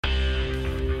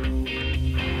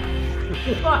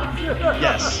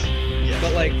Yes.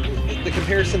 But like the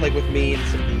comparison, like with me and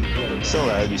some people, So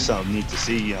that'd be something neat to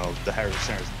see. The Harris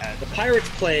Centers at the Pirates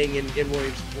playing in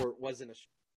Williamsport wasn't a.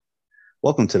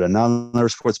 Welcome to the Non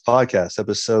Sports Podcast,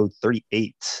 episode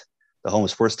 38, the home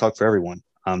of sports talk for everyone.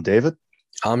 I'm David.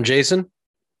 I'm Jason.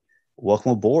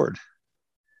 Welcome aboard.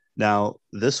 Now,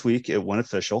 this week it went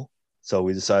official, so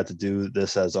we decided to do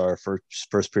this as our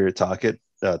first period topic.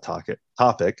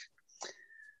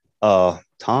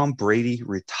 Tom Brady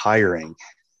retiring.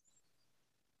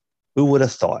 Who would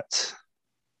have thought?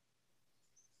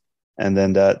 And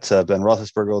then that Ben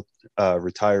Roethlisberger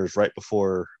retires right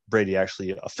before Brady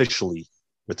actually officially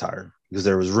retired, because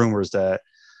there was rumors that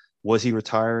was he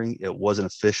retiring? It wasn't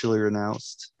officially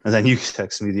announced. And then you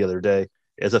texted me the other day,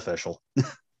 it's official.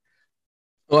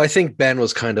 Well, I think Ben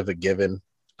was kind of a given.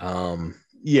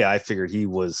 Yeah, I figured he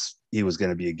was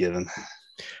going to be a given.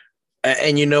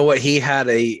 And you know what? He had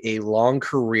a long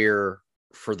career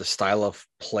for the style of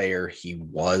player he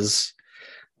was.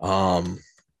 Got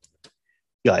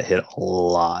hit a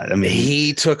lot. I mean,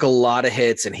 he took a lot of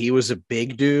hits, and he was a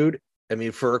big dude. I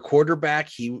mean, for a quarterback,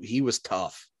 he was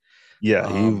tough.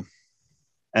 Yeah,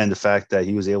 and the fact that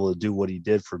he was able to do what he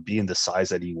did for being the size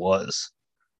that he was.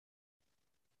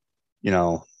 He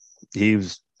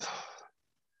was,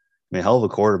 hell of a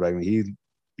quarterback. I mean,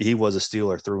 he was a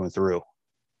Steeler through and through.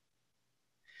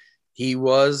 He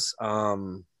was.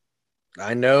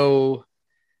 I know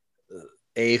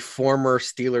a former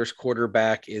Steelers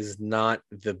quarterback is not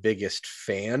the biggest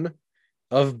fan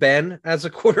of Ben as a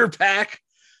quarterback.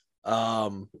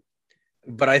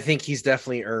 But I think he's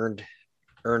definitely earned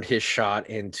his shot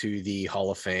into the Hall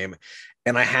of Fame.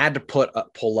 And I had to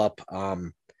pull up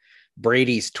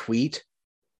Brady's tweet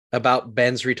about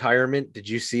Ben's retirement. Did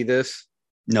you see this?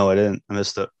 No, I didn't. I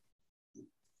missed it.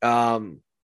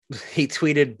 He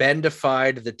tweeted, Ben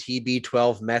defied the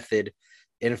TB12 method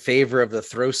in favor of the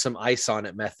throw some ice on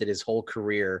it method his whole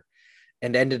career,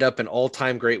 and ended up an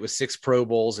all-time great with 6 Pro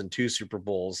Bowls and 2 Super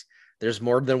Bowls. There's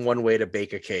more than one way to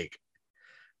bake a cake.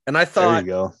 And I thought, there you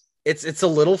go. It's a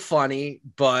little funny,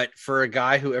 but for a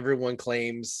guy who everyone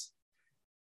claims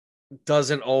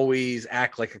doesn't always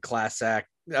act like a class act,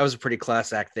 that was a pretty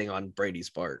class act thing on Brady's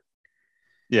part.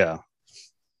 Yeah.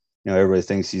 Everybody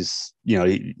thinks he's,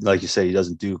 like you say, he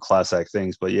doesn't do class act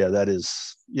things, but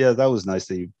that was nice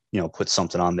that you put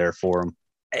something on there for him.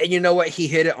 And you know what? He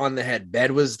hit it on the head.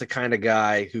 Ben was the kind of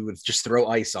guy who would just throw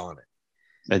ice on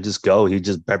it. And just go. He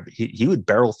would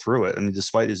barrel through it. I mean,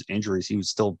 despite his injuries, he would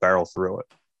still barrel through it.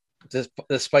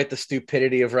 Despite the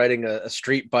stupidity of riding a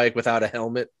street bike without a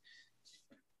helmet.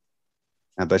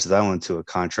 I bet you that went to a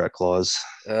contract clause.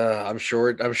 I'm sure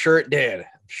it did.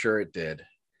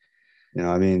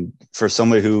 For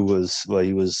somebody who was,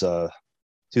 he was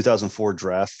 2004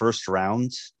 draft, first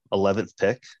round, 11th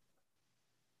pick.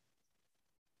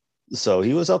 So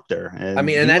he was up there. And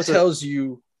and that tells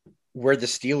you where the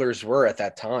Steelers were at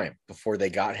that time before they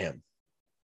got him.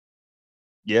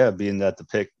 Yeah, being that the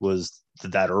pick was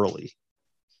that early.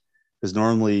 Because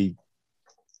normally,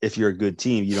 if you're a good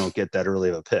team, you don't get that early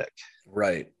of a pick.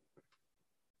 Right.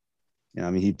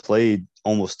 He played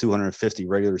almost 250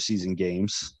 regular season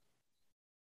games,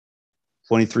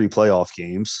 23 playoff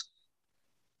games,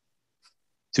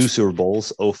 2 Super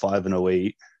Bowls, 05 and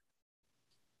 08,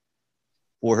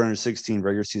 416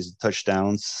 regular season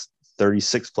touchdowns,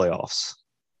 36 playoffs.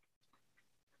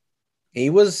 He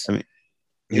was a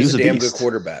damn good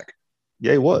quarterback.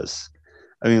 Yeah, he was.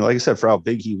 Like I said, for how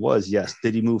big he was, yes.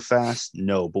 Did he move fast?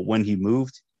 No. But when he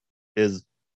moved,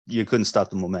 you couldn't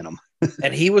stop the momentum.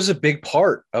 And he was a big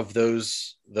part of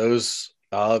those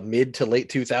mid to late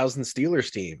 2000 Steelers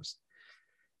teams.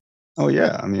 Oh,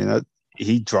 yeah.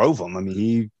 He drove them.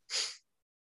 You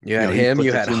had him,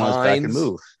 you had Hines,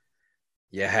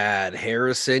 you had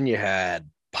Harrison, you had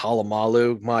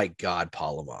Polamalu. My God,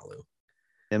 Polamalu.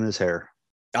 Him and his hair.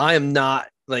 I am not,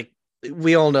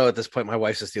 we all know at this point, my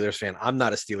wife's a Steelers fan. I'm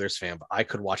not a Steelers fan, but I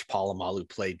could watch Polamalu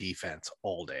play defense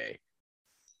all day.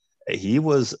 He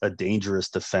was a dangerous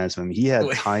defenseman. He had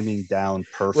timing down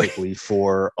perfectly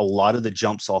for a lot of the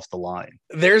jumps off the line.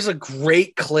 There's a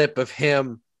great clip of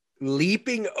him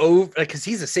leaping over, because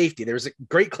he's a safety. There's a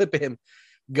great clip of him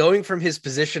going from his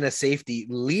position as safety,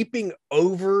 leaping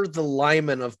over the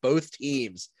linemen of both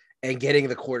teams and getting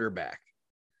the quarterback.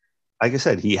 Like I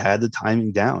said, he had the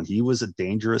timing down. He was a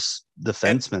dangerous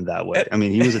defenseman that way.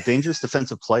 He was a dangerous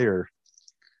defensive player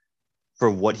for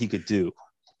what he could do.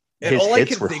 His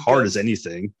hits were hard as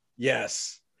anything.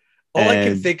 Yes. All I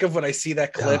can think of when I see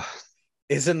that clip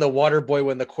is in The Water Boy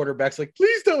when the quarterback's like,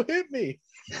 please don't hit me.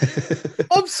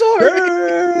 I'm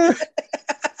sorry.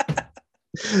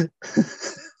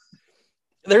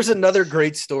 There's another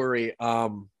great story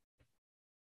out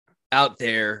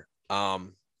there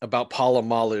about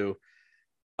Palomalu.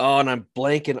 Oh, and I'm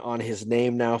blanking on his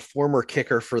name now. Former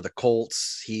kicker for the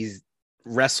Colts. He's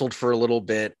wrestled for a little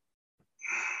bit,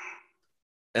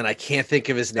 and I can't think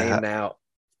of his name now.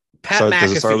 Pat McAfee.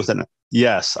 Does it start with an?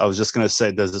 Yes, I was just going to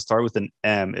say, does it start with an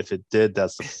M? If it did,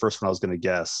 that's the first one I was going to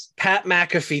guess. Pat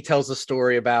McAfee tells a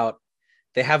story about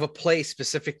they have a play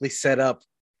specifically set up.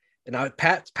 And now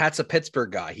Pat's a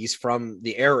Pittsburgh guy. He's from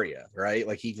the area, right?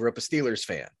 Like he grew up a Steelers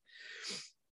fan.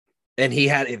 And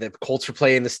the Colts were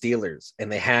playing the Steelers,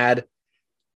 and they had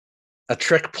a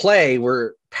trick play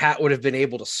where Pat would have been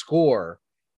able to score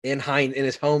in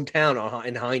his hometown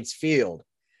in Heinz Field.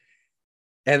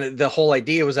 And the whole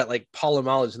idea was that like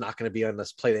Palomalu is not going to be on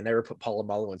this play. They never put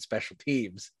Palomalu on special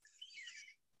teams.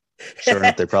 Sure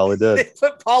enough, they probably did. They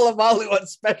put Palomalu on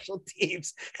special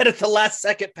teams, and at the last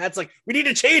second, Pat's like, "We need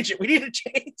to change it. We need to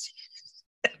change."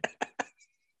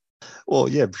 Well,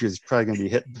 yeah, because he's probably going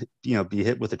to be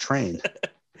hit with a train.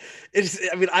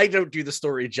 I don't do the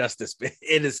story justice, but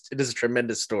it is a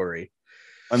tremendous story.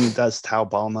 I mean, that's how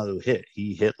Palomalu hit.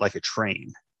 He hit like a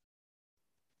train.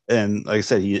 And like I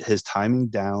said, his timing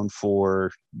down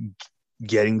for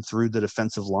getting through the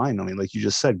defensive line. I mean, like you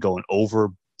just said, going over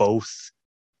both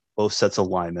sets of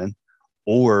linemen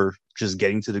or just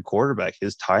getting to the quarterback.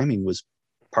 His timing was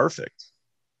perfect.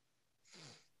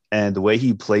 And the way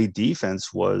he played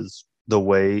defense was the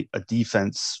way a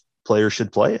defense player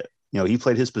should play it. He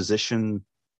played his position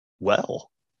well.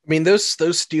 I mean, those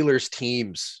Steelers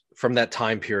teams from that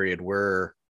time period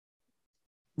were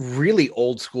really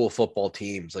old school football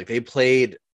teams. Like they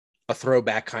played a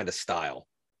throwback kind of style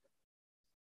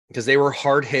because they were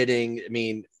hard hitting. I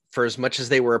mean, for as much as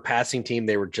they were a passing team,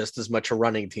 they were just as much a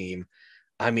running team.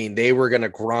 I mean, they were going to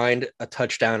grind a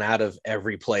touchdown out of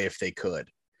every play if they could.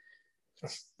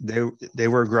 They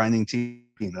were a grinding team.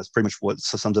 That's pretty much what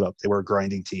sums it up. They were a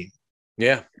grinding team.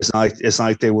 Yeah. It's not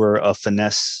like they were a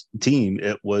finesse team.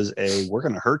 It was we're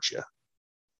going to hurt you.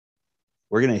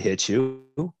 We're going to hit you.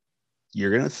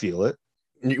 You're going to feel it.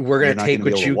 We're going to take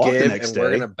what you give, and we're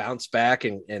going to bounce back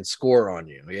and score on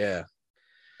you. Yeah.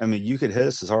 I mean, you could hit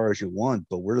us as hard as you want,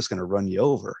 but we're just going to run you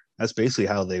over. That's basically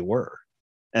how they were.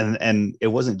 And it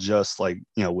wasn't just like,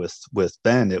 with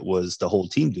Ben, it was the whole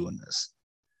team doing this.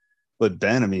 But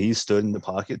Ben, I mean, he stood in the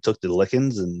pocket, took the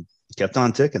lickings, and kept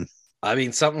on ticking. I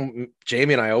mean, something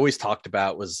Jamie and I always talked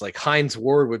about was like Heinz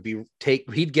Ward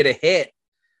he'd get a hit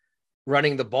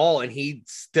running the ball and he'd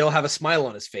still have a smile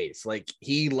on his face. Like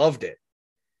he loved it.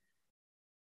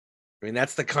 I mean,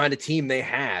 that's the kind of team they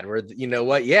had where, you know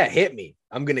what? Yeah, hit me.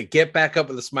 I'm going to get back up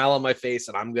with a smile on my face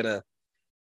and I'm going to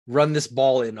run this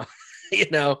ball in,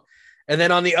 And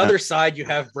then on the other side, you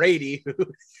have Brady,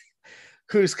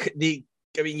 who's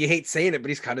you hate saying it, but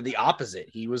he's kind of the opposite.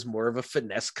 He was more of a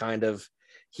finesse kind of,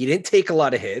 he didn't take a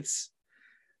lot of hits.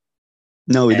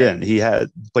 No, he didn't. He had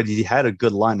a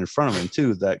good line in front of him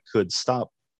too that could stop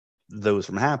those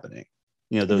from happening.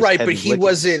 Those right, but he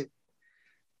wasn't.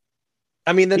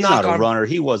 I mean, he's not a runner.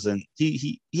 He wasn't.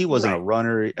 He wasn't a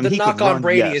runner. I mean, the knock on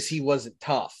Brady is he wasn't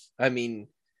tough. I mean,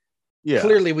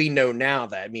 clearly we know now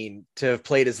that. I mean, to have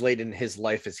played as late in his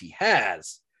life as he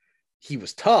has, he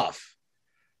was tough.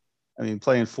 I mean,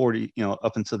 playing 40,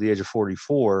 up until the age of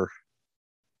 44,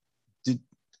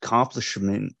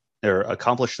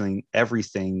 accomplishing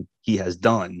everything he has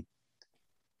done.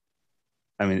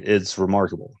 I mean, it's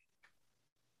remarkable.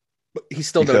 But he's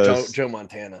still no Joe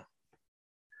Montana.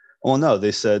 Well, no,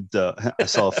 they said I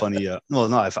saw a funny. I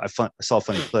saw a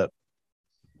funny clip.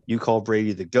 You call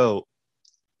Brady the GOAT,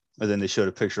 and then they showed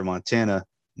a picture of Montana.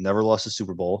 Never lost a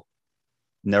Super Bowl.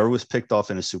 Never was picked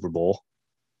off in a Super Bowl,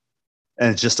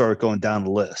 and it just started going down the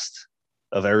list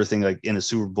of everything like in a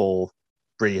Super Bowl.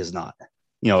 Brady has not,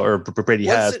 or Brady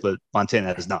has, but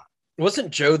Montana has not.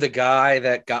 Wasn't Joe the guy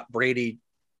that got Brady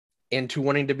into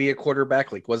wanting to be a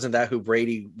quarterback? Like, wasn't that who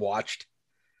Brady watched?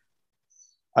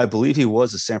 I believe he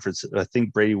was I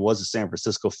think Brady was a San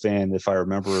Francisco fan, if I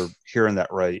remember hearing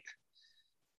that right.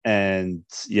 And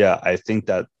yeah, I think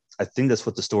that's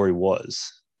what the story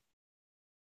was.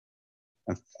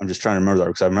 I'm just trying to remember that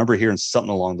because I remember hearing something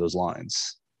along those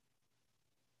lines.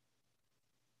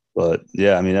 But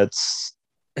yeah, I mean,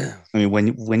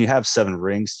 when you have 7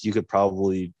 rings, you could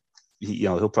probably,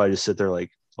 he'll probably just sit there like,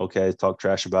 okay, talk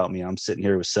trash about me. I'm sitting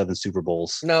here with 7 Super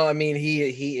Bowls. No, I mean,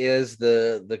 he is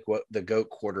the GOAT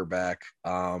quarterback.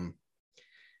 And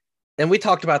we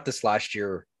talked about this last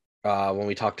year when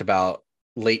we talked about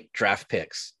late draft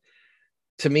picks.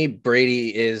 To me,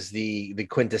 Brady is the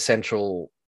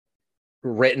quintessential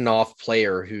written off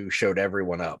player who showed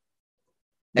everyone up.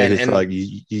 And like,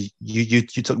 you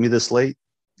took me this late.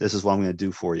 This is what I'm going to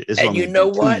do for you. This is what And I'm you going to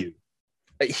know do to what? you.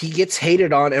 He gets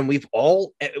hated on, and we've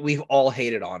all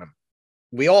hated on him.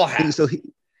 We all have. So he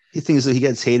thinks that he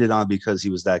gets hated on because he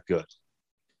was that good.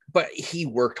 But he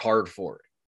worked hard for it.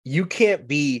 You can't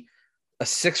be a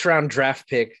 6th-round draft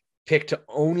pick to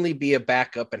only be a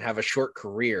backup and have a short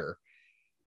career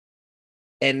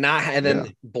and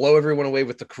then blow everyone away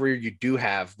with the career you do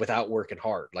have without working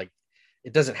hard. Like,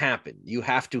 it doesn't happen. You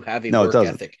have to have a work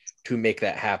ethic to make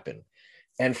that happen.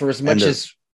 And for as much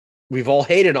as we've all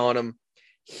hated on him,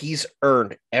 he's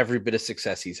earned every bit of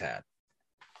success he's had.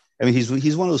 I mean,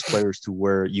 he's one of those players to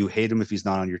where you hate him if he's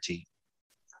not on your team.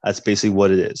 That's basically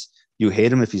what it is. You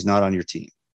hate him if he's not on your team.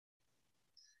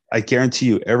 I guarantee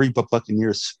you, every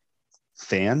Buccaneers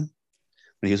fan,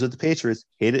 when he was with the Patriots,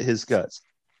 hated his guts.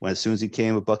 When as soon as he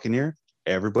became a Buccaneer,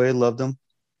 everybody loved him.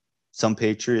 Some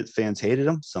Patriot fans hated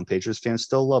him. Some Patriots fans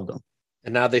still loved him.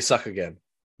 And now they suck again.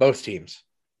 Both teams.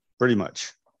 Pretty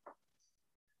much.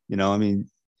 You know, I mean,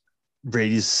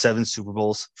 Brady's 7 Super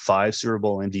Bowls, 5 Super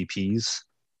Bowl MVPs,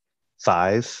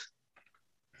 5.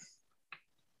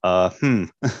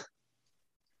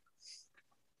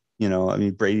 You know, I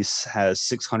mean, Brady has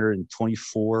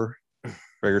 624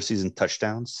 regular season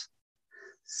touchdowns.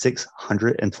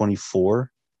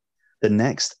 624. The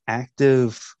next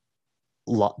active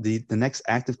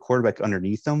quarterback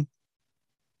underneath him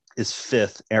is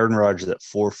 5th, Aaron Rodgers at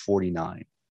 449.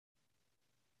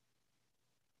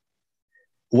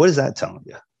 What is that telling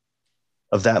you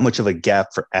of that much of a gap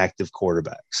for active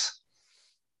quarterbacks?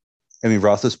 I mean,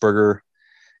 Roethlisberger,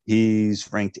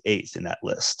 he's ranked 8th in that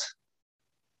list.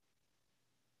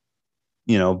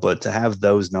 You know, but to have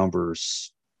those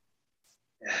numbers,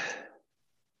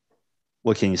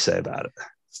 what can you say about it?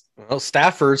 Well,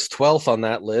 Stafford's 12th on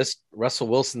that list. Russell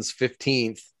Wilson's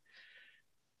 15th.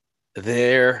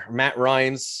 Matt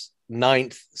Ryan's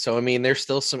 9th. So, I mean, there's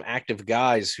still some active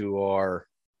guys who are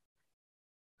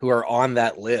on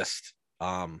that list.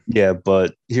 Yeah,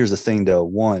 but here's the thing, though.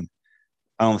 One,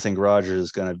 I don't think Rodgers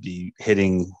is going to be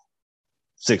hitting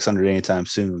 600 anytime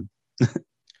soon.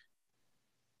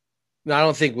 No, I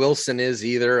don't think Wilson is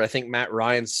either. I think Matt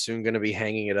Ryan's soon going to be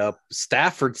hanging it up.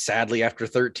 Stafford, sadly, after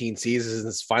 13 seasons,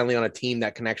 is finally on a team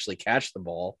that can actually catch the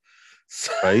ball.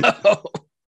 So, right?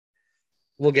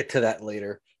 We'll get to that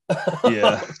later.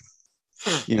 Yeah.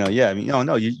 You know, yeah. I mean,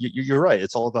 no, you're right.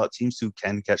 It's all about teams who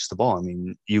can catch the ball. I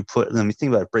mean, let me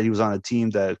think about it. Brady was on a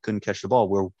team that couldn't catch the ball.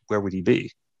 Where would he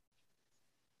be?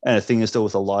 And the thing is, though,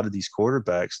 with a lot of these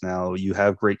quarterbacks now, you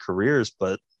have great careers,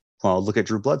 but well, look at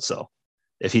Drew Bledsoe.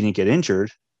 If he didn't get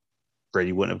injured,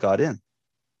 Brady wouldn't have got in.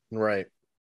 Right.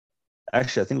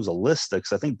 Actually, I think it was a list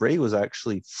because I think Brady was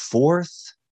actually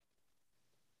 4th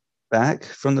back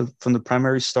from the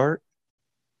primary start.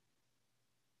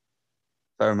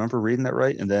 If I remember reading that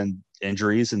right. And then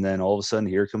injuries, and then all of a sudden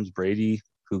here comes Brady,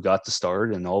 who got the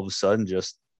start, and all of a sudden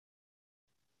just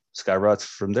skyrockets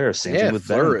from there. Same thing with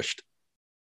flourished.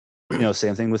 Ben. You know,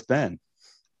 same thing with Ben.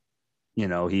 You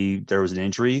know, there was an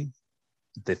injury.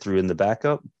 They threw in the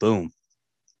backup. Boom.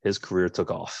 His career took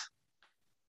off.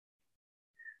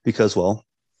 Because, well,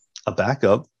 a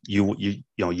backup, you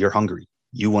know, you're hungry.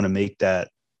 You want to make that,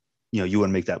 you want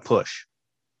to make that push.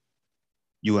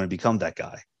 You want to become that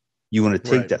guy. You want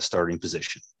to take that starting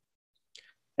position.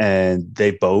 And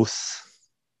they both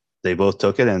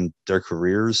took it, and their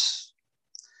careers,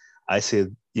 I say,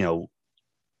 you know,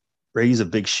 Brady's a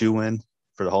big shoe-in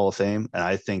for the Hall of Fame, and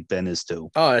I think Ben is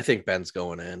too. Oh, I think Ben's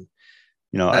going in.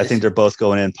 You know, I think they're both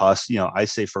going in. I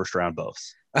say first round both.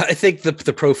 I think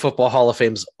the Pro Football Hall of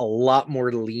Fame is a lot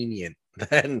more lenient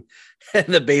than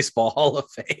the Baseball Hall of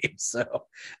Fame. So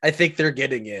I think they're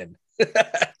getting in.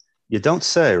 You don't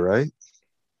say, right?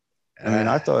 I mean,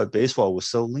 I thought baseball was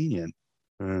so lenient.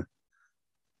 Yeah,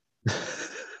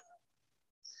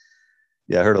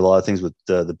 I heard a lot of things with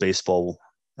the baseball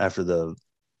after the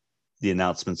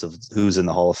announcements of who's in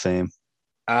the Hall of Fame.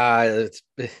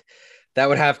 That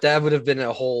would have been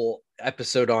a whole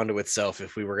episode onto itself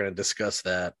if we were going to discuss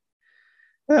that.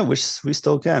 Yeah, which we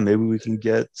still can. Maybe we can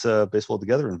get Baseball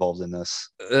Together involved in this.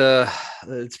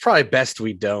 It's probably best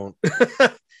we don't.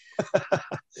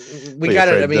 We got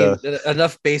it. I mean,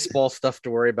 enough baseball stuff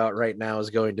to worry about right now is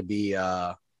going to be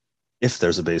if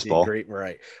there's a baseball. Great,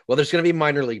 right. Well, there's going to be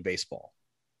minor league baseball.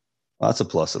 Well, that's a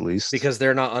plus at least. Because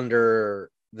they're not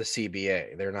under the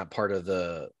CBA. They're not part of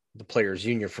the Players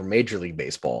Union for Major League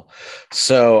Baseball.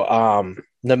 So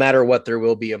no matter what, there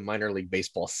will be a minor league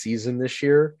baseball season this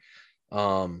year.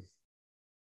 So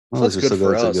that's good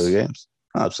for us. To the games.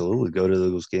 Absolutely. Go to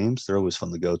those games. They're always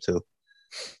fun to go to.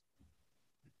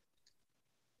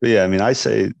 But yeah, I mean, I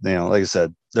say, like I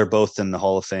said, they're both in the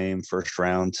Hall of Fame first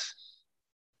round.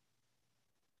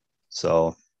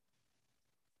 So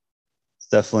it's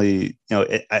definitely,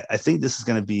 I think this is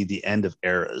going to be the end of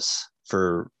eras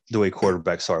for the way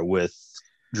quarterbacks are, with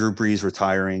Drew Brees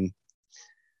retiring,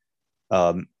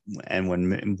 um, and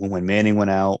when Manning went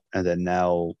out, and then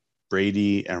now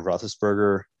Brady and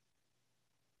Roethlisberger.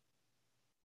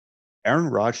 Aaron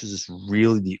Rodgers is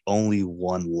really the only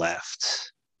one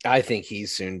left. I think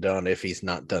he's soon done if he's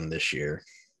not done this year.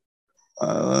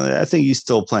 I think he's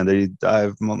still playing.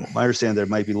 My understanding they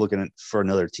might be looking for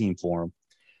another team for him.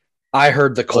 I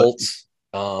heard the But Colts.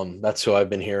 That's who I've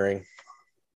been hearing.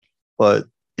 but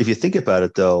if you think about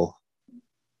it, though,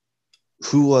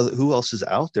 who else is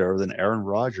out there than Aaron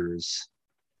Rodgers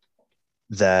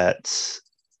that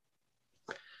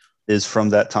is from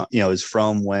that time? Is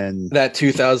from when That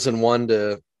 2001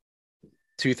 to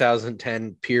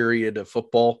 2010 period of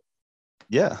football.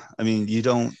 Yeah, I mean, you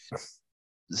don't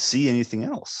see anything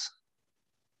else.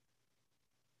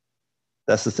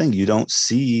 That's the thing. You don't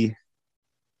see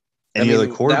any other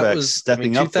quarterbacks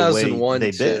stepping up the way 2001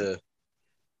 they've been. to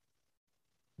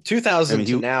 2000 to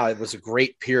he, now, it was a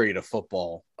great period of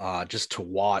football, just to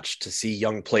watch, to see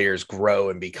young players grow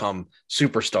and become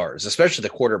superstars, especially the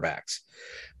quarterbacks.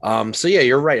 So yeah,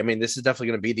 you're right. I mean, this is definitely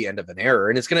going to be the end of an era,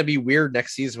 and it's going to be weird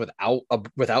next season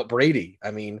without Brady.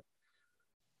 I mean,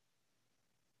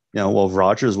 well,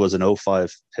 Rodgers was an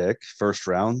 05 pick, first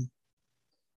round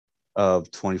of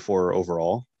 24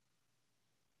 overall.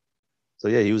 So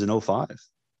yeah, he was an 05.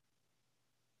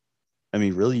 I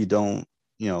mean, really, you don't.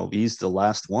 He's the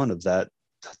last one of that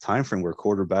time frame where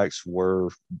quarterbacks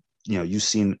were. You've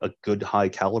seen a good high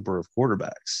caliber of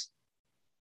quarterbacks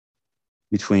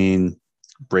between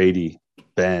Brady,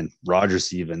 Ben,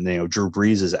 Rodgers, even. Drew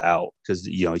Brees is out because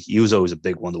he was always a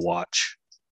big one to watch.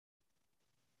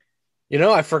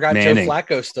 I forgot Manning. Joe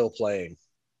Flacco's still playing.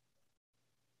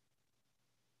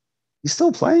 He's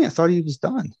still playing? I thought he was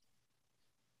done.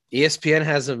 ESPN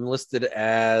has him listed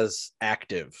as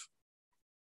active,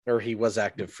 or he was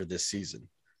active for this season.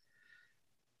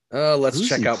 Let's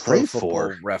check out Pro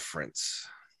Football Reference.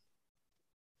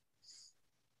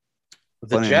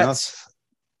 The Jets.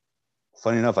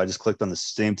 Funny enough, I just clicked on the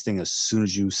same thing as soon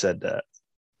as you said that.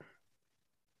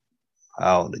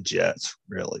 Wow, the Jets,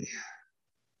 really?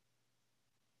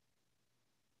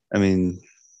 I mean,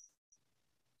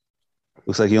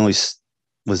 looks like he only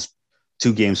was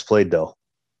 2 games played, though.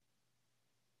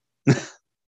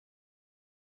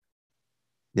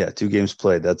 Yeah, 2 games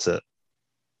played. That's it.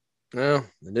 Well,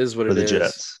 it is what it is. For the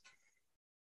Jets.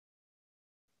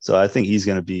 So I think he's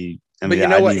going to be. But you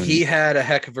know what? He had a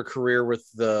heck of a career with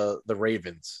the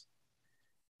Ravens.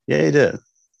 Yeah, he did.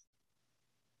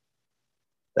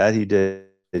 That he did.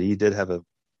 He did have a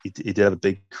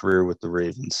big career with the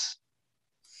Ravens.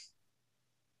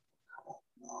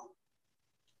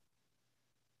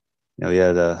 He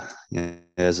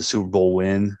has a Super Bowl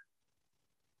win.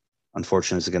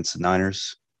 Unfortunately, it's against the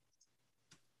Niners.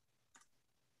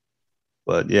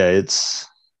 But yeah, it's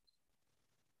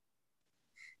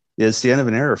the end of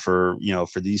an era for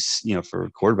these for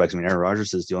quarterbacks. I mean, Aaron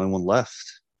Rodgers is the only one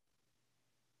left.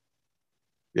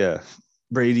 Yeah,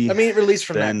 Brady. I mean, at least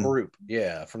from that group.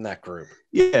 Yeah, from that group.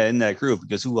 Yeah, in that group,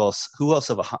 because who else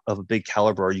of a big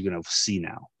caliber are you going to see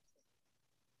now?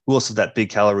 Who else of that big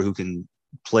caliber who can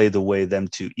play the way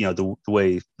the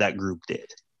way that group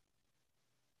did?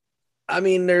 I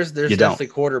mean, there's definitely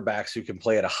quarterbacks who can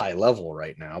play at a high level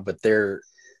right now, but they're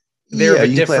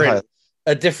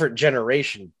a different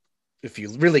generation if you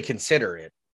really consider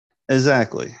it.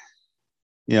 Exactly.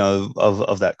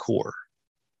 Of that core.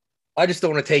 I just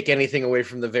don't want to take anything away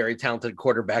from the very talented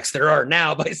quarterbacks there are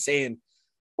now by saying.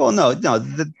 Well, no,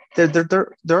 there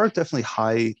are definitely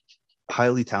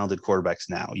highly talented quarterbacks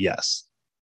now. Yes,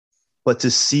 but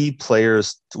to see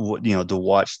players, to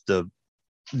watch the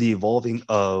evolving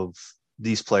of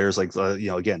these players, like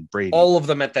again, Brady, all of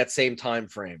them at that same time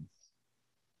frame.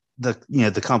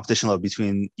 The competition level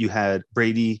between you had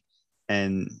Brady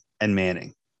and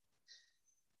Manning.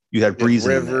 You had Brees,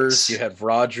 Rivers, you had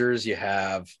Rodgers, you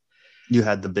had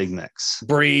the big mix.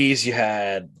 Brees, you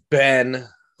had Ben.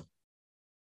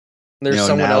 There's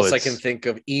someone else I can think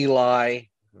of, Eli.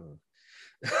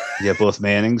 Yeah, both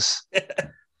Mannings.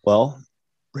 Well,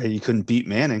 Brady couldn't beat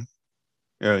Manning.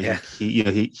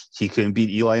 He couldn't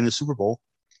beat Eli in the Super Bowl.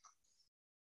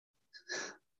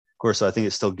 Of course, I think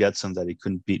it still gets him that he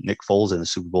couldn't beat Nick Foles in the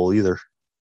Super Bowl either.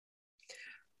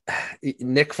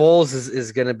 Nick Foles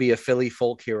is going to be a Philly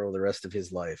folk hero the rest of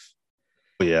his life.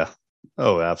 Oh, yeah.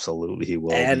 Oh, absolutely. He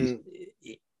will. And,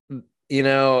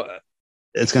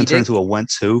 it's going to turn into a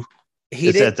Wentz who.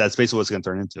 That's basically what it's going to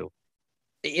turn into.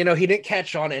 He didn't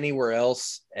catch on anywhere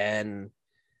else. And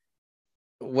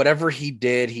whatever he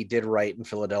did right in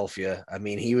Philadelphia. I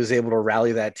mean, he was able to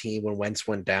rally that team when Wentz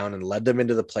went down and led them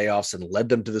into the playoffs and led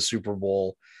them to the Super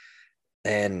Bowl.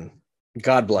 And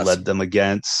God bless led him. them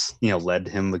against, led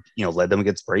them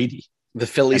against Brady. The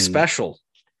Philly And, special.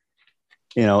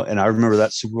 And I remember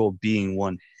that Super Bowl being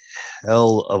one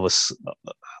hell of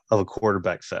a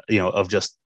quarterback, of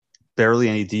just barely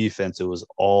any defense. It was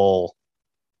all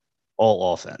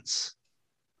offense,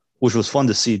 which was fun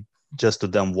to see just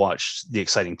of them watch the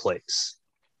exciting plays.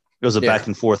 It was a back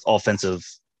and forth offensive,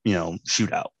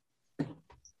 shootout.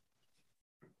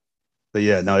 But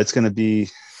yeah, no, it's going to be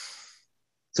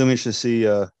interesting to see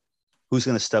who's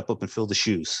going to step up and fill the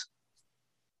shoes.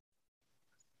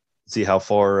 See how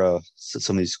far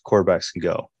some of these quarterbacks can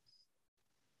go.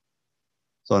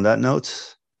 So on that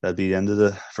note, that'd be the end of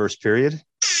the first period.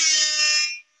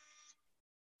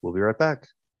 We'll be right back.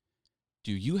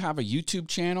 Do you have a YouTube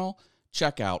channel?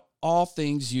 Check out All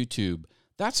Things YouTube.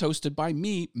 That's hosted by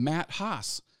me, Matt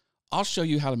Haas. I'll show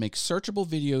you how to make searchable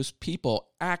videos people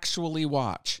actually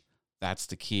watch. That's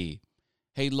the key.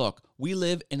 Hey, look, we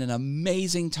live in an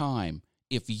amazing time.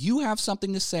 If you have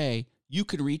something to say, you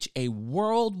can reach a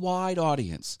worldwide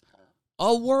audience.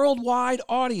 A worldwide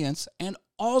audience, and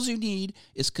all you need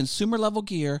is consumer-level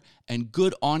gear and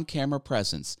good on-camera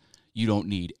presence. You don't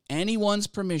need anyone's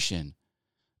permission.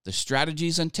 The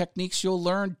strategies and techniques you'll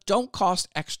learn don't cost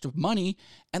extra money,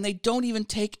 and they don't even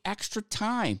take extra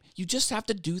time. You just have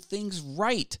to do things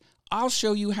right. I'll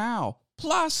show you how.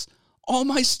 Plus, all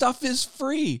my stuff is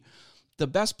free. The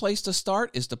best place to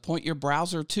start is to point your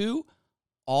browser to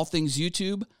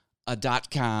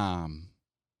allthingsyoutube.com.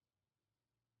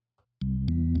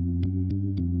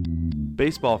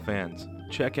 Baseball fans,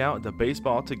 check out the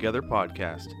Baseball Together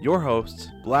podcast. Your hosts,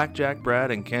 Blackjack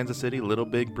Brad and Kansas City Little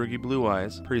Big Broogie Blue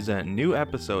Eyes, present new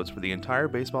episodes for the entire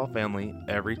baseball family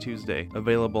every Tuesday.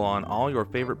 Available on all your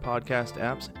favorite podcast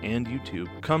apps and YouTube.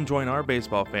 Come join our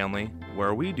baseball family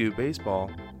where we do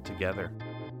baseball together.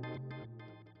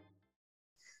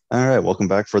 All right, welcome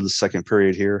back for the second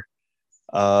period here.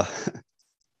 The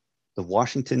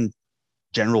Washington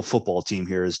General Football Team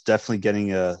here is definitely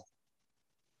getting a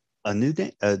new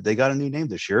name. They got a new name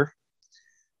this year,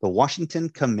 the Washington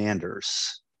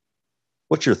Commanders.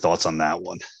 What's your thoughts on that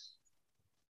one?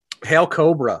 Hail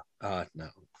Cobra. No.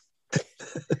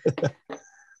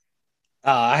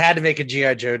 I had to make a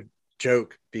G.I. Joe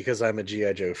joke because I'm a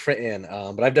G.I. Joe fan,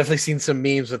 but I've definitely seen some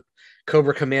memes with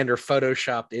Cobra Commander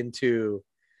photoshopped into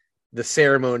the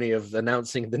ceremony of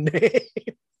announcing the name.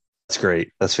 That's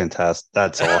great. That's fantastic.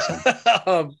 That's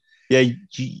awesome. Yeah,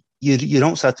 you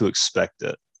don't have to expect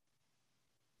it.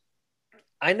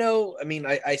 I know. I mean,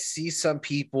 I see some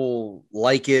people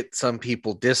like it, some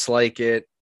people dislike it.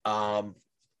 I'm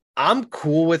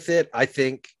cool with it. I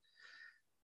think,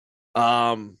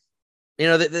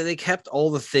 they kept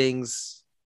all the things.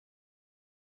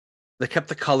 They kept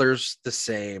the colors the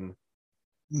same.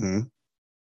 Mm-hmm.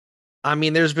 I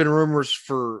mean, there's been rumors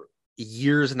for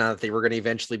years now that they were going to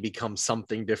eventually become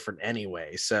something different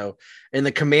anyway. So, and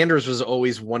the Commanders was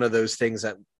always one of those things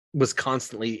that was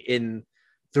constantly in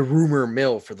the rumor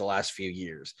mill for the last few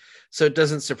years. So it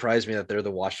doesn't surprise me that they're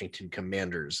the Washington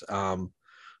Commanders. What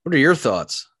are your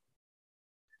thoughts?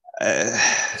 I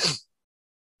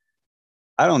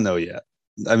don't know yet.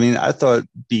 I mean, I thought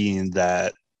being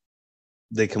that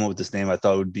they come up with this name, I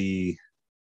thought it would be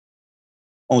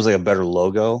almost like a better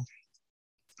logo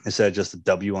instead of just a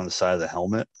W on the side of the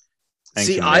helmet and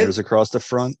Commanders across the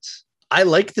front. I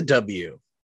like the W.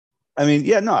 I mean,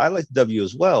 yeah, no, I like the W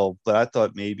as well, but I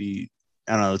thought maybe,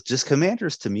 I don't know, just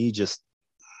Commanders to me just,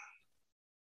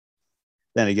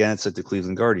 then again, it's like the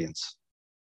Cleveland Guardians.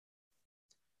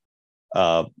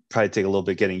 Probably take a little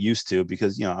bit getting used to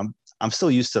because, I'm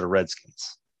still used to the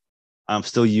Redskins. I'm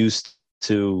still used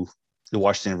to the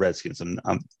Washington Redskins.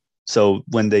 So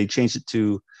when they changed it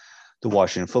to the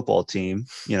Washington Football Team,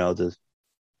 the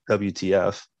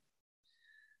WTF.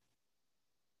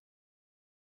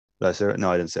 Did I say it?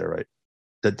 No, I didn't say it right.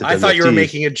 I thought you were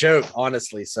making a joke,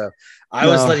 honestly. So I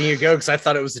was letting you go because I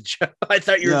thought it was a joke. I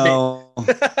thought you were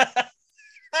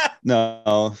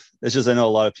No, it's just I know a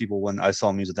lot of people when I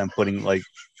saw memes of them putting like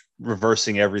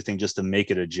reversing everything just to make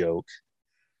it a joke.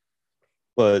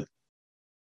 But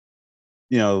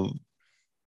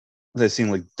they've seen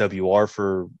like WR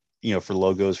for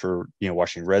logos for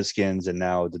Washington Redskins, and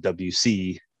now the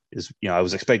WC is I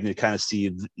was expecting to kind of see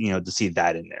to see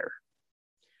that in there.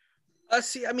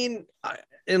 See, I mean,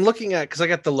 in looking at, because I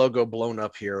got the logo blown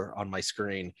up here on my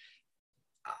screen,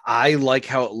 I like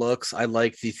how it looks. I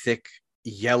like the thick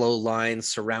yellow lines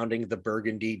surrounding the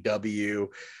burgundy W.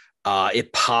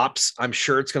 It pops. I'm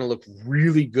sure it's going to look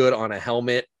really good on a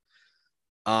helmet.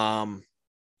 Um,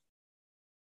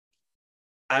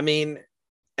 I mean,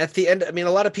 at the end, I mean,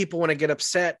 a lot of people want to get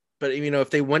upset, but if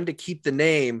they wanted to keep the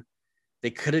name, they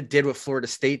could have did what Florida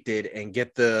State did and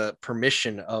get the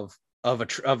permission of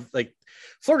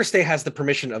Florida State has the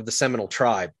permission of the Seminole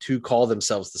tribe to call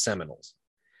themselves the Seminoles.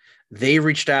 They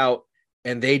reached out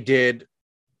and they did,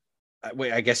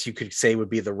 I guess you could say would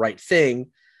be the right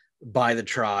thing by the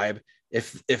tribe.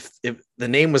 If the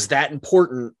name was that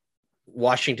important,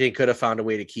 Washington could have found a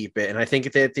way to keep it. And I think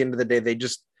at the end of the day,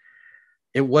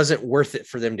 it wasn't worth it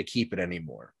for them to keep it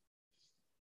anymore.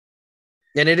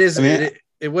 And it is,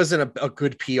 it wasn't a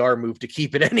good PR move to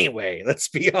keep it anyway. Let's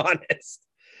be honest.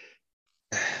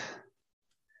 I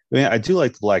mean, I do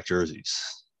like the black jerseys.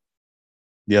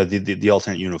 Yeah, the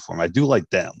alternate uniform. I do like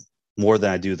them more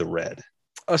than I do the red.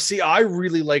 Oh, see, I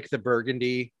really like the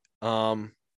burgundy.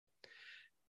 Because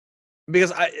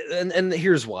and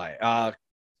here's why.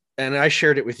 And I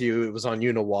shared it with you. It was on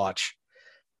Uniwatch.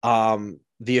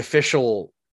 The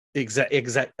official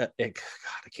God, I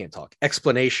can't talk.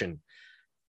 Explanation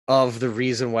of the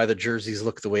reason why the jerseys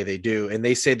look the way they do. And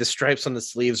they say the stripes on the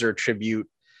sleeves are a tribute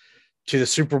to the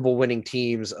Super Bowl winning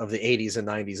teams of the 80s and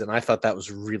 90s. And I thought that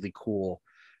was really cool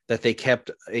that they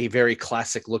kept a very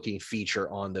classic looking feature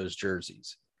on those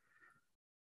jerseys.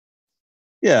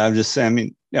 Yeah, I'm just saying, I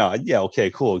mean, yeah, okay,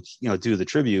 cool. Do the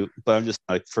tribute, but I'm just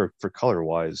like for color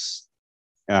wise,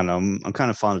 and I'm kind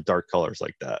of fond of dark colors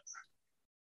like that.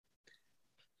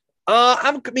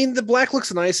 I mean, the black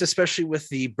looks nice, especially with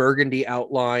the burgundy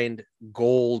outlined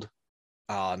gold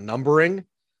numbering.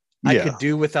 Yeah. I could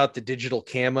do without the digital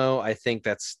camo. I think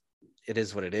it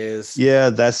is what it is. Yeah,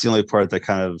 that's the only part that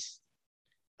kind of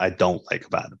I don't like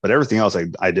about it, but everything else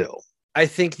I do. I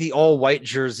think the all white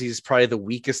jersey is probably the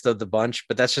weakest of the bunch,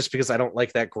 but that's just because I don't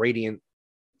like that gradient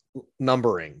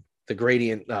numbering, the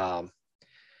gradient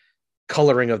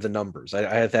coloring of the numbers.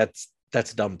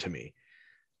 That's dumb to me.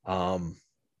 And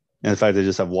in fact, they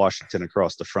just have Washington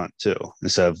across the front too,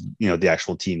 instead of the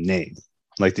actual team name,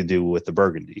 like they do with the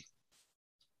burgundy.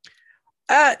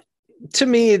 To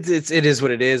me, it is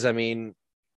what it is. I mean,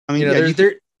 you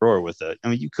could roar with it. I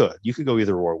mean, you could go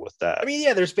either or with that. I mean,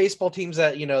 yeah, there's baseball teams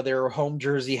that their home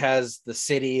jersey has the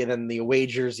city, and then the away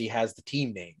jersey has the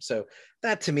team name. So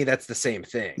that to me, that's the same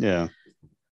thing. Yeah.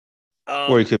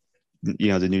 Or you could,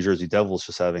 the New Jersey Devils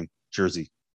just having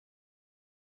jersey,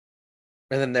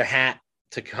 and then their hat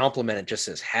to complement it just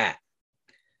says hat.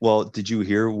 Well, did you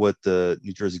hear what the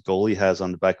New Jersey goalie has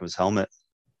on the back of his helmet?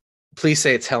 Please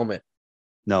say it's helmet.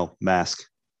 No, mask.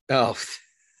 Oh,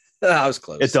 I was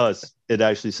close. It does. It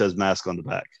actually says mask on the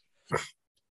back.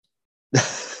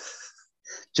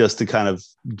 Just to kind of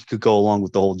go along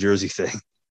with the whole jersey thing.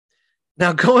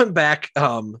 Now, going back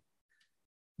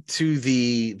to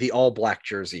the all black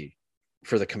jersey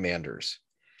for the Commanders.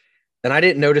 And I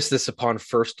didn't notice this upon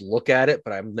first look at it,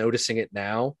 but I'm noticing it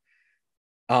now.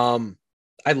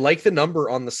 I like the number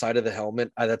on the side of the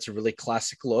helmet. That's a really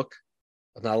classic look.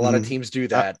 Not a lot of teams do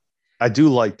that. I do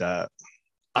like that.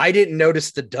 I didn't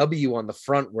notice the W on the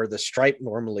front where the stripe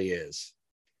normally is.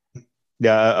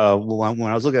 Yeah, when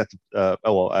I was looking at the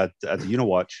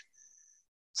Uniwatch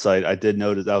site, I did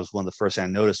notice that was one of the first things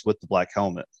I noticed with the black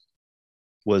helmet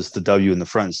was the W in the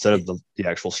front instead of the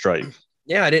actual stripe.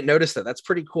 Yeah, I didn't notice that. That's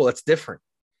pretty cool. That's different.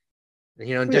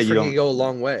 Different can go a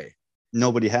long way.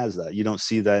 Nobody has that. You don't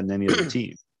see that in any other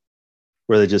team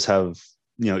where they just have,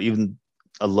 even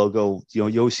a logo.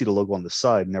 You always see the logo on the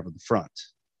side, never the front.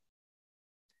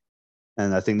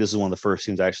 And I think this is one of the first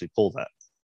teams to actually pull that.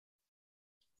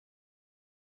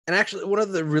 And actually, one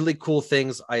of the really cool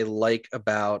things I like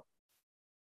about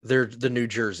the new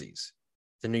jerseys,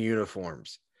 the new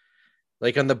uniforms,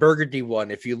 like on the burgundy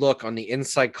one, if you look on the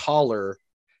inside collar,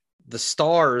 the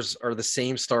stars are the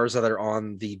same stars that are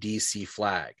on the DC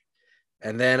flag.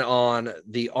 And then on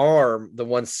the arm, the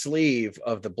one sleeve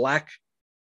of the black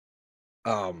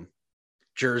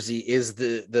jersey is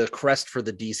the crest for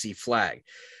the DC flag.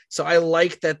 So I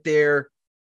like that they're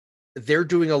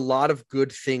doing a lot of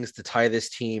good things to tie this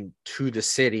team to the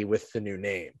city with the new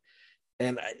name.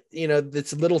 And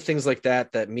it's little things like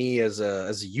that me as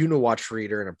a Uniwatch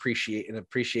reader and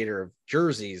appreciator of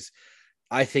jerseys,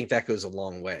 I think that goes a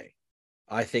long way.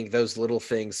 I think those little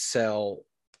things sell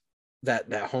that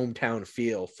hometown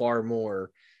feel far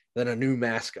more than a new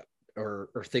mascot or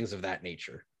things of that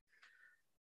nature.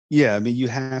 Yeah, I mean, you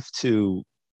have to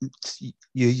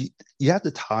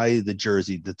tie the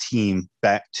jersey, the team,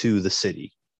 back to the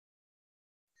city,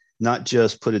 not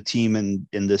just put a team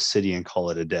in this city and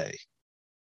call it a day.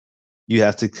 You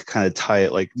have to kind of tie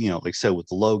it, like I said, with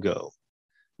the logo,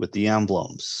 with the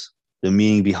emblems, the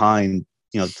meaning behind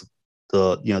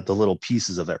the little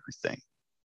pieces of everything.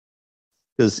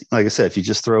 Because, like I said, if you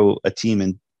just throw a team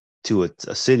into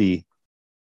a city,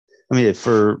 I mean,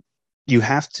 you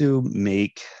have to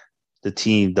make the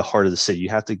team the heart of the city. You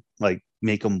have to like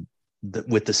make them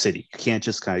with the city. You can't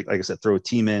just kind of, like I said, throw a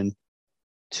team in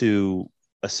to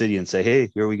a city and say,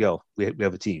 "Hey, here we go. We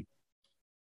have a team,"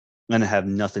 and have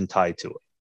nothing tied to it.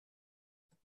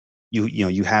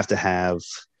 You have to have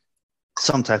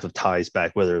some type of ties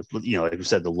back, whether, like you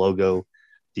said, the logo,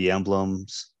 the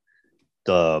emblems,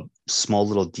 the small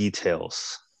little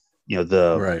details,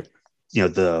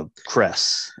 the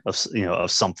crest of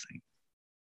something.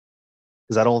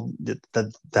 Because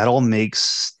that all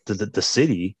makes the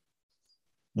city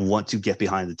want to get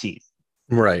behind the team.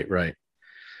 Right.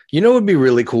 You know what would be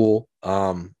really cool?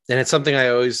 And it's something I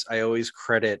always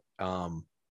credit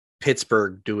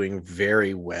Pittsburgh doing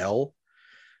very well.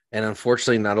 And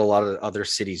unfortunately, not a lot of other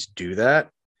cities do that.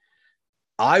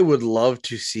 I would love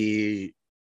to see,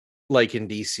 like in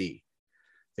DC,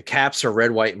 the Caps are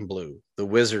red, white, and blue. The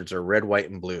Wizards are red, white,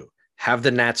 and blue. Have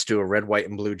the Nats do a red, white,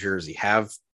 and blue jersey.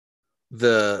 Have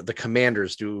the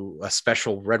Commanders do a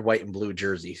special red, white, and blue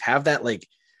jersey. Have that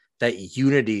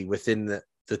unity within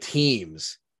the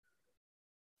teams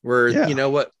where, you know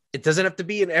what, it doesn't have to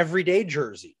be an everyday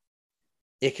jersey.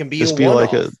 It can be just do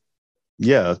like I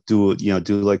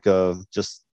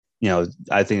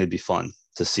think it'd be fun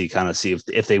to see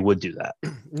if they would do that.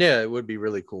 Yeah, it would be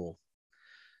really cool.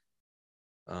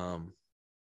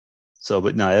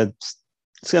 But no,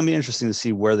 it's gonna be interesting to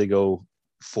see where they go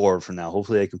forward from now.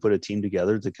 Hopefully they can put a team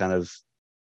together to kind of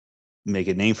make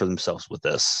a name for themselves with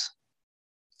this.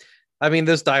 I mean,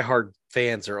 those diehard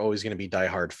fans are always going to be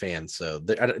diehard fans, so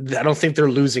I don't think they're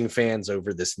losing fans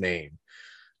over this name.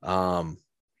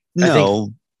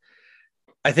 No,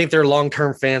 I think their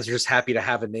long-term fans are just happy to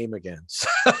have a name again. So.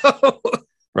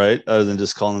 Right, other than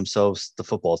just calling themselves the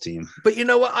football team. But you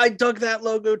know what? I dug that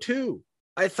logo too.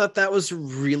 I thought that was a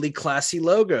really classy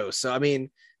logo. So I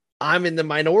mean, I'm in the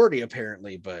minority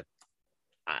apparently, but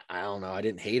I don't know. I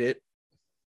didn't hate it.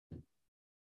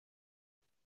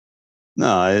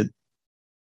 No,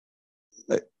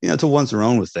 to one's their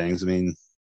own with things. I mean,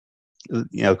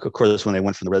 of course, when they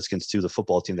went from the Redskins to the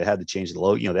football team, they had to change the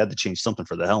logo. They had to change something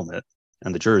for the helmet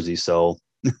and the jersey. So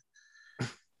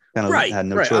kind of had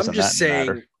no choice. I'm just saying,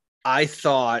 matter. I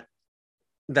thought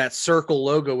that circle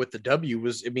logo with the W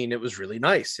was, it was really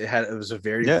nice. It was a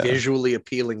very visually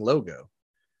appealing logo.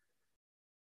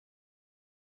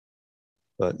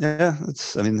 But yeah,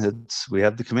 we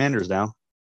have the Commanders now.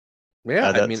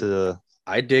 Yeah,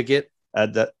 I dig it.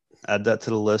 Add that to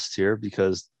the list here,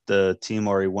 because the team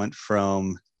already went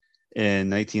from, in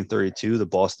 1932, the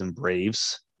Boston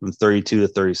Braves, from 32 to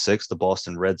 36, the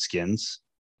Boston Redskins,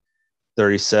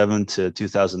 37 to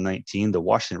 2019, the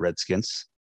Washington Redskins,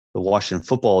 the Washington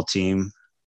football team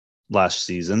last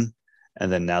season,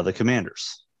 and then now the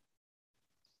Commanders.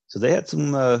 So they had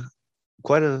some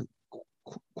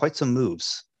quite some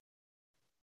moves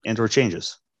and or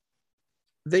changes.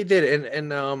 They did,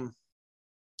 and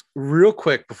real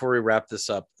quick before we wrap this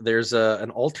up, there's an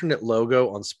alternate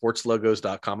logo on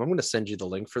sportslogos.com. I'm going to send you the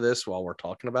link for this while we're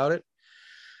talking about it.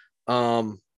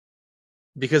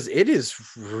 Because it is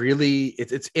really,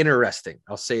 it's interesting.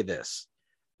 I'll say this,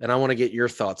 and I want to get your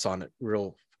thoughts on it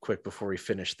real quick before we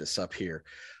finish this up here.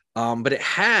 But it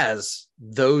has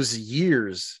those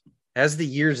years as the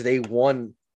years they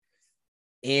won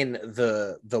in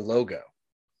the logo.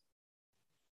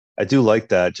 I do like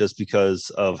that, just because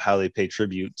of how they pay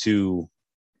tribute to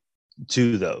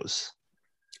those.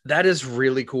 That is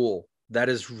really cool. I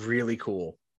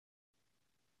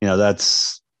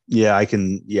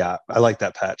like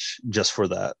that patch just for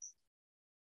that.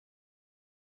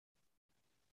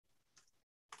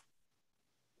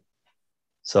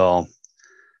 So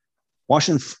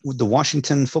the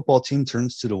Washington football team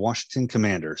turns to the Washington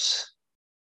Commanders.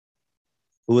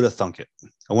 Who would have thunk it?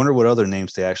 I wonder what other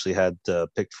names they actually had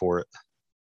picked for it.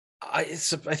 I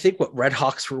think Red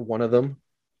Hawks were one of them.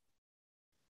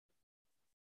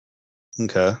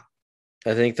 Okay.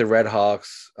 I think the Red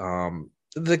Hawks,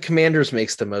 the Commanders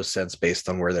makes the most sense based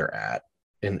on where they're at.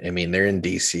 And they're in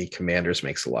DC. Commanders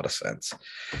makes a lot of sense.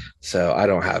 So I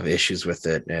don't have issues with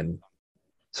it. And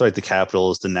so like the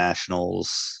Capitals, the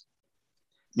Nationals,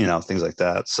 things like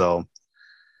that. So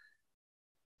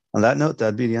on that note,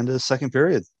 that'd be the end of the second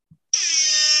period.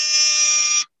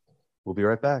 We'll be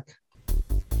right back.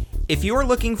 If you're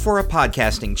looking for a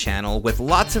podcasting channel with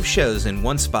lots of shows in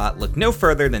one spot, look no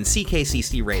further than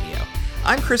CKCC Radio.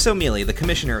 I'm Chris O'Mealy, the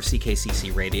commissioner of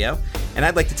CKCC Radio, and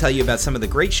I'd like to tell you about some of the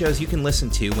great shows you can listen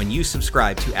to when you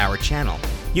subscribe to our channel.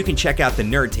 You can check out the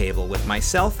Nerd Table with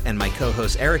myself and my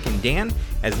co-hosts Eric and Dan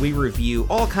as we review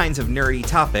all kinds of nerdy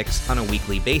topics on a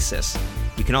weekly basis.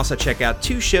 You can also check out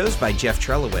 2 shows by Jeff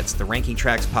Trelowitz, the Ranking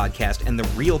Tracks podcast and the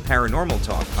Real Paranormal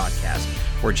Talk podcast,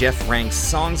 where Jeff ranks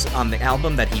songs on the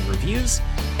album that he reviews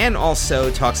and also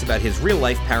talks about his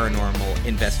real-life paranormal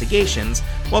investigations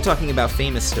while talking about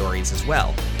famous stories as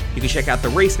well. You can check out the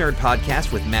Race Nerd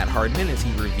podcast with Matt Hardman as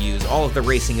he reviews all of the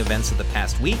racing events of the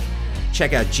past week.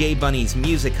 Check out Jay Bunny's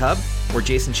Music Hub, where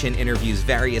Jason Chin interviews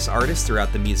various artists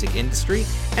throughout the music industry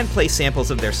and plays samples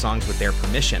of their songs with their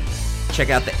permission. Check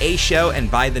out The A Show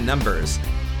and By the Numbers.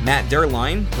 Matt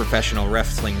Derline, professional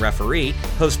wrestling referee,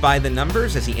 hosts By the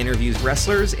Numbers as he interviews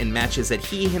wrestlers in matches that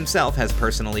he himself has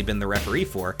personally been the referee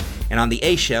for. And on The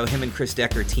A Show, him and Chris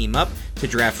Decker team up to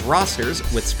draft rosters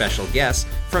with special guests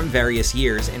from various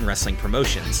years in wrestling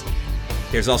promotions.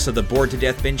 There's also the Bored to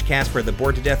Death Bingecast, where the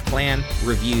Bored to Death clan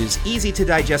reviews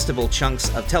easy-to-digestible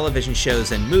chunks of television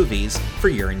shows and movies for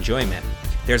your enjoyment.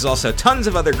 There's also tons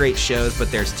of other great shows,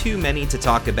 but there's too many to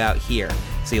talk about here.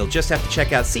 So you'll just have to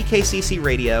check out CKCC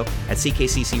Radio at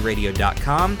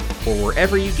ckccradio.com or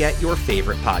wherever you get your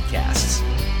favorite podcasts.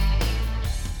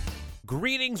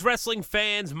 Greetings, wrestling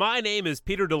fans. My name is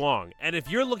Peter DeLong, and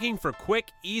if you're looking for quick,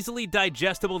 easily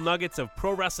digestible nuggets of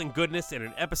pro wrestling goodness in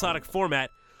an episodic format,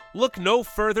 look no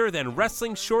further than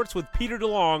Wrestling Shorts with Peter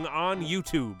DeLong on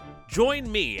YouTube. Join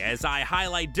me as I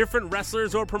highlight different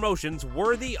wrestlers or promotions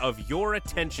worthy of your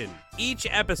attention. Each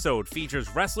episode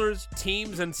features wrestlers,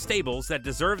 teams, and stables that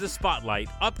deserve the spotlight,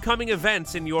 upcoming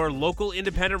events in your local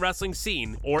independent wrestling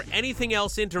scene, or anything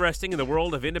else interesting in the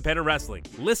world of independent wrestling.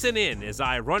 Listen in as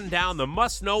I run down the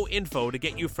must-know info to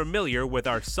get you familiar with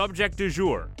our subject du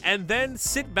jour, and then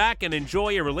sit back and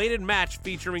enjoy a related match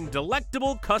featuring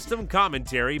delectable custom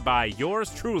commentary by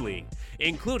yours truly,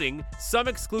 including some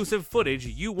exclusive footage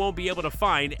you won't be able to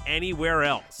find anywhere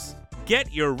else.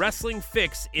 Get your wrestling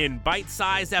fix in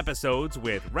bite-sized episodes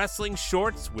with Wrestling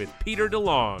Shorts with Peter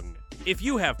DeLong. If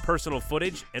you have personal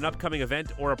footage, an upcoming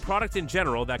event, or a product in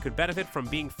general that could benefit from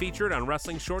being featured on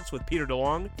Wrestling Shorts with Peter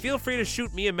DeLong, feel free to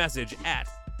shoot me a message at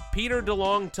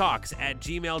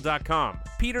peterdelongtalks@gmail.com,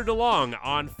 Peter DeLong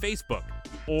on Facebook,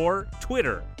 or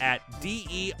Twitter at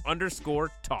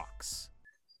 @DE_talks.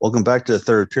 Welcome back to the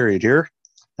third period here.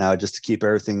 Now, just to keep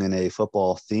everything in a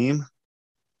football theme,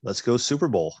 let's go Super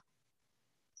Bowl.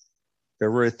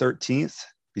 February 13th,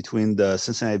 between the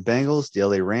Cincinnati Bengals, the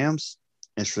LA Rams.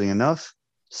 Interestingly enough,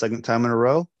 second time in a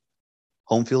row,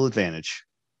 home field advantage.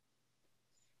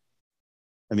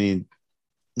 I mean,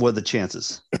 what are the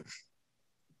chances?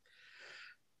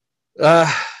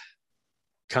 Kind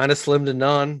of slim to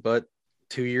none, but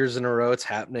 2 years in a row it's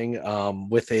happening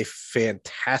with a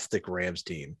fantastic Rams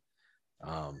team.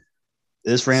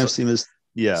 This Rams team is,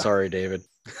 yeah. Sorry, David.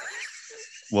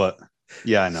 What?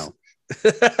 Yeah, I know.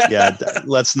 Yeah,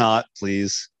 let's not,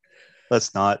 please.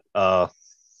 Let's not.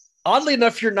 Oddly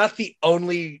enough, you're not the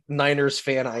only Niners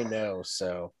fan I know.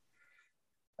 So,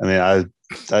 I mean,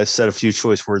 I said a few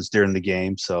choice words during the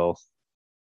game, so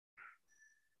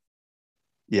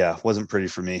yeah, wasn't pretty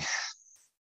for me.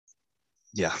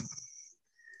 Yeah,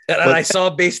 and I saw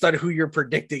based on who you're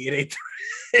predicting it.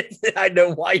 I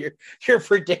know why you're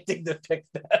predicting to pick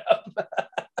them.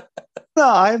 No,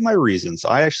 I have my reasons.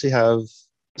 I actually have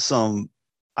some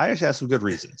good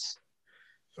reasons.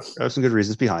 I have some good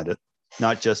reasons behind it.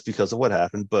 Not just because of what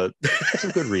happened, but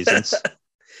some good reasons.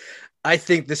 I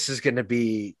think this is going to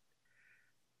be,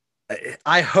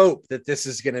 I hope that this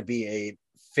is going to be a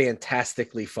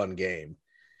fantastically fun game.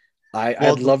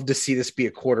 I'd love to see this be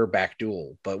a quarterback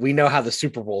duel, but we know how the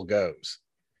Super Bowl goes.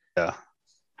 Yeah.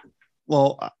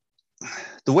 Well,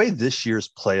 the way this year's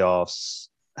playoffs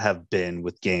have been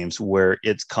with games where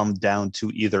it's come down to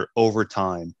either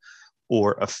overtime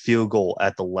or a field goal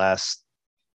at the last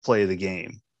play of the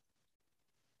game.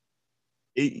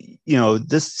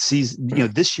 This season,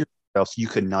 this year you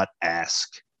could not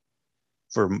ask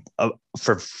for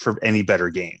any better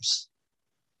games.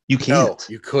 You can't. No,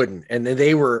 you couldn't. And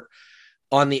they were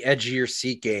on the edge of your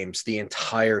seat games the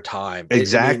entire time.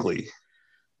 Exactly.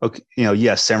 Okay.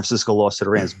 Yes, San Francisco lost to the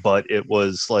Rams, but it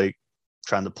was like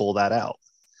trying to pull that out.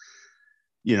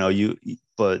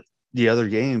 But the other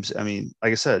games, I mean,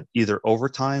 like I said, either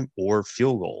overtime or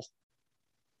field goal.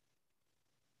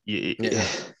 Yeah.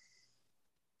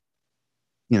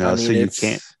 So you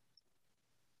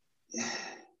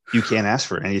can't ask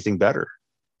for anything better.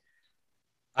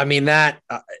 I mean, I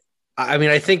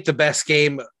think the best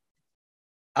game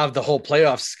of the whole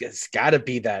playoffs has got to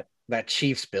be that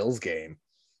Chiefs Bills game.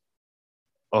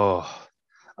 Oh,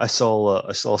 I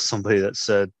saw somebody that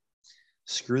said,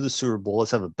 "Screw the Super Bowl.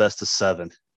 Let's have a best of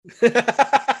 7."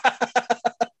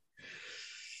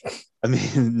 I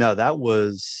mean, no, that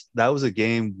was a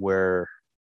game where,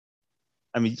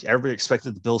 I mean, everybody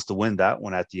expected the Bills to win that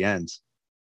one at the end.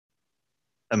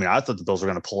 I mean, I thought the Bills were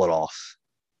going to pull it off.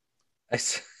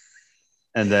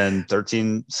 And then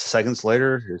 13 seconds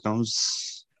later, here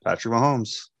comes Patrick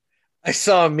Mahomes. I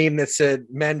saw a meme that said,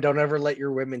 "Men, don't ever let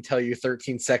your women tell you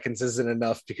 13 seconds isn't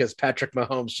enough because Patrick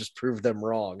Mahomes just proved them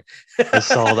wrong." I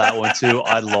saw that one too.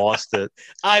 I lost it.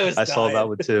 I saw that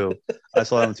one too.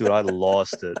 I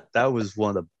lost it. That was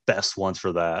one of the best ones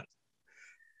for that.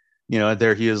 You know,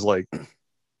 there he is like,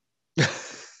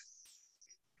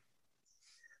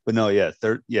 but no, yeah,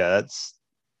 that's,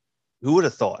 who would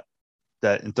have thought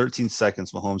that in 13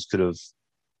 seconds Mahomes could have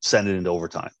sent it into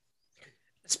overtime.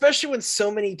 Especially when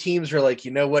so many teams are like,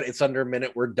 you know what, it's under a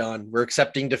minute, we're done, we're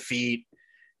accepting defeat.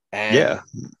 And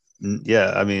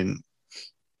yeah. I mean,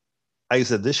 like I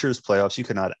said, this year's playoffs, you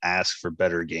cannot ask for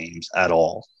better games at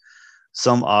all.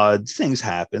 Some odd things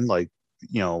happen, like,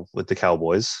 you know, with the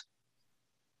Cowboys.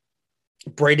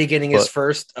 Brady getting his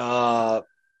first bad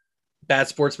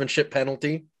sportsmanship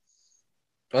penalty,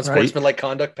 unsportsmanlike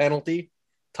conduct penalty,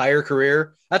 entire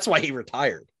career. That's why he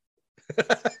retired.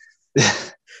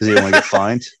 Does he want to get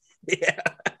fined? Yeah.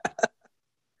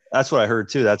 That's what I heard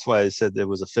too. That's why I said it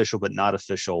was official but not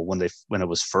official when it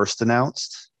was first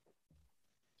announced.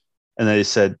 And they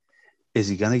said, is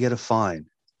he going to get a fine?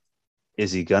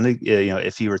 Is he going to, you know,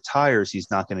 if he retires,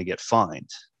 he's not going to get fined.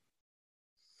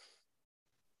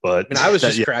 But I mean, I was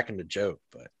just cracking the joke,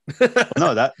 but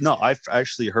I've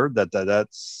actually heard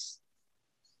that's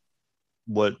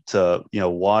what, you know,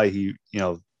 why he, you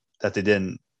know, that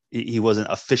he wasn't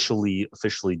officially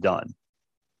done.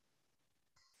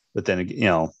 But then, you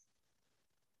know,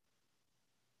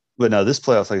 but no, this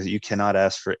playoff, like I said, you cannot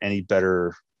ask for any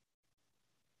better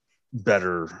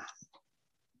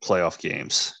playoff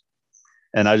games.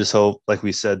 And I just hope, like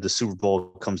we said, the Super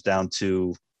Bowl comes down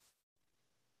to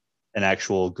an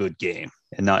actual good game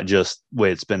and not just the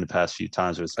way it's been the past few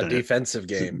times where it's been a defensive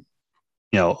game,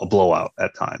 you know, a blowout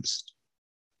at times.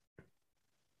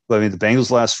 But I mean, the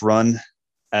Bengals' last run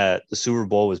at the Super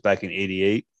Bowl was back in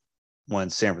 '88 when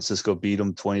San Francisco beat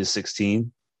them 20-16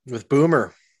 with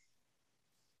Boomer.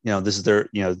 You know, this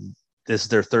is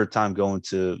their third time going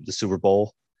to the Super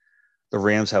Bowl. The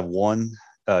Rams have won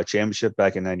championship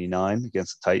back in '99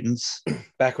 against the Titans,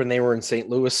 back when they were in St.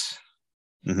 Louis.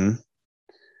 Mm-hmm.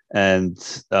 And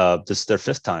this is their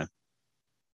fifth time.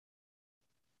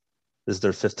 This is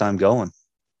their fifth time going.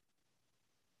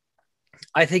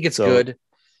 I think it's good.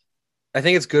 I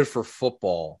think it's good for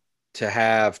football to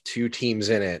have two teams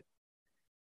in it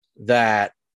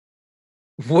that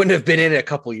wouldn't have been in it a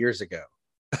couple years ago,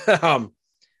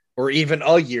 or even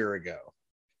a year ago.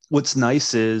 What's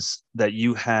nice is that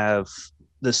you have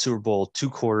the Super Bowl two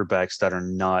quarterbacks that are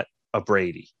not a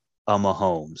Brady, a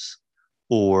Mahomes,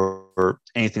 or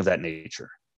anything of that nature.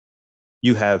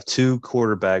 You have two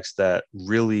quarterbacks that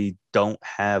really don't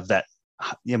have that.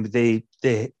 You know, they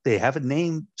have a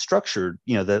name structured.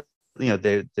 You know that. You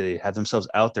know, they have themselves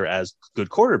out there as good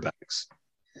quarterbacks,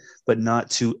 but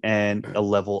not to a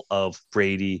level of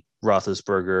Brady,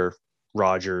 Roethlisberger,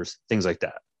 Rodgers, things like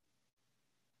that.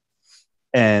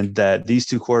 And that these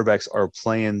two quarterbacks are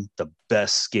playing the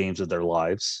best games of their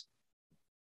lives.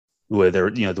 Where they're,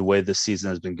 you know, the way this season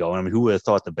has been going. I mean, who would have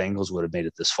thought the Bengals would have made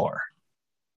it this far?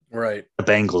 Right. The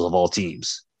Bengals of all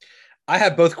teams. I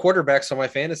had both quarterbacks on my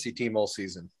fantasy team all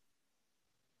season.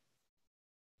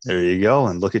 There you go,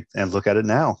 and look at it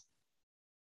now.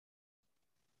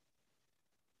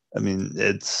 I mean,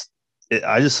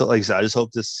 I just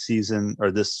hope this season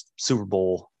or this Super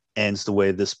Bowl ends the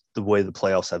way the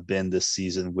playoffs have been this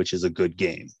season, which is a good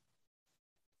game.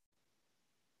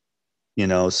 You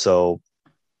know, so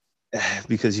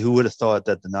because who would have thought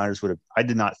that the Niners would have? I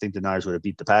did not think the Niners would have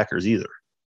beat the Packers either.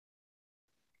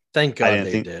 Thank God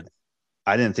they did.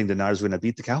 I didn't think the Niners were going to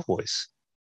beat the Cowboys.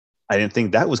 I didn't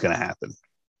think that was going to happen.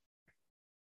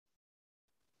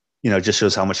 You know, it just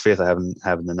shows how much faith I have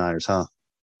in the Niners, huh?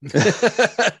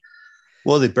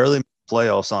 Well, they barely made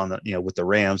playoffs on with the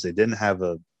Rams. They didn't have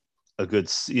a good,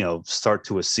 start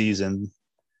to a season.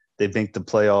 They banked the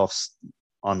playoffs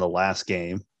on the last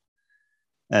game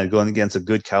and going against a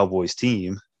good Cowboys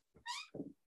team.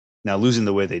 Now, losing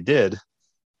the way they did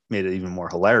made it even more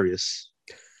hilarious.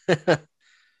 But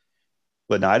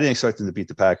no, I didn't expect them to beat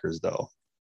the Packers, though.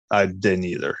 I didn't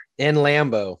either. In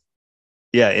Lambeau.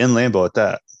 Yeah, in Lambeau at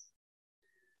that.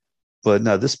 But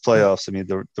no, this playoffs, I mean,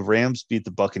 the Rams beat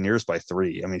the Buccaneers by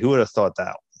 3. I mean, who would have thought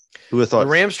that? Who would have thought the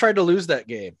Rams tried to lose that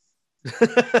game?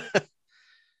 The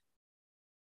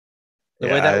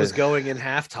way that was going in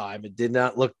halftime, it did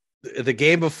not look the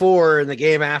game before and the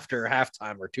game after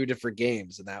halftime are two different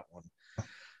games in that one.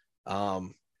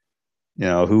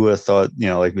 Who would have thought,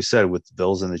 like we said, with the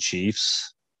Bills and the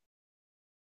Chiefs,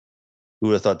 who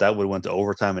would have thought that would have went to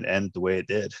overtime and end the way it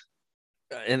did?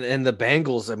 And the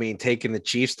Bengals, I mean, taking the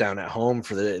Chiefs down at home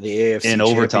for the AFC in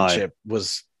overtime championship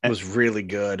was really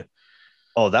good.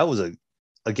 Oh, that was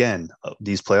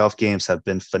these playoff games have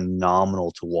been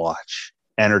phenomenal to watch.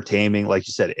 Entertaining, like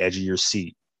you said, edge of your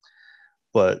seat.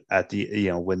 But at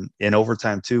the, when in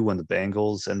overtime too, when the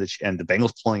Bengals and the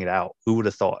Bengals pulling it out, who would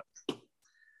have thought?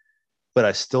 But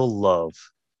I still love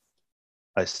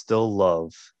the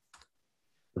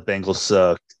Bengals,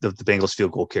 the Bengals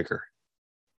field goal kicker.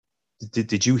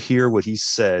 Did you hear what he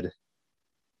said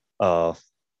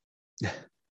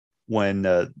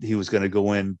when he was going to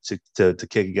go in to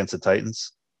kick against the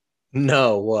Titans?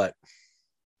 No, what?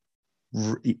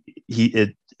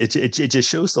 It just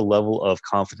shows the level of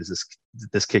confidence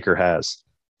this kicker has.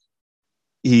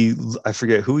 I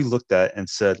forget who he looked at and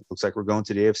said, "Looks like we're going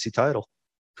to the AFC title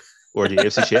or the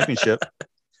AFC championship."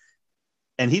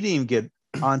 And he didn't even get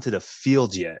onto the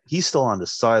field yet. He's still on the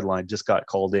sideline, just got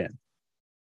called in.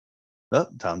 Oh,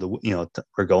 time to,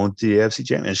 we're going to the AFC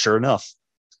championship. And sure enough,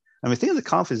 I mean, think of the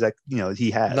confidence that,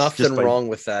 he has. Nothing wrong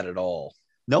with that at all.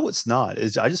 No, it's not.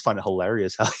 I just find it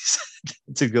hilarious how he's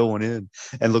to going in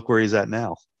and look where he's at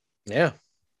now. Yeah.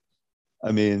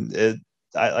 I mean, like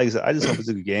I said, I just hope it's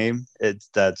a good game.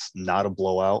 That's not a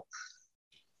blowout.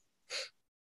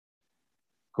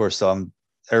 Of course,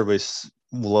 everybody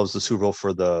loves the Super Bowl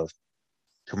for the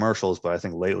commercials, but I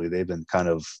think lately they've been kind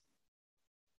of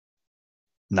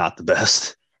not the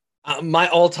best. My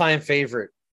all-time favorite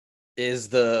is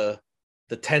the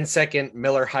 10-second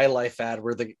Miller High Life ad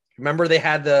where remember they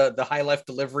had the High Life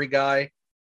delivery guy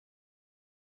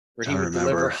where he would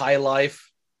deliver High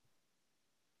Life.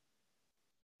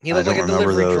 He looked like a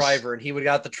delivery driver, and he would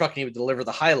get out the truck and he would deliver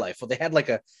the High Life. Well, they had like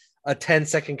a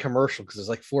 10-second commercial because it was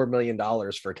like $4 million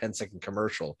for a 10-second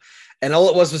commercial. And all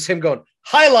it was him going,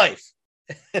 High Life.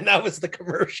 And that was the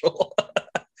commercial.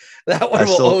 That one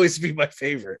will always be my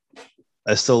favorite.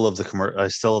 I still love I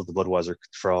still love the Budweiser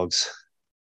frogs.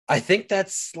 I think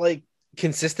that's like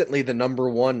consistently the number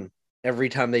one every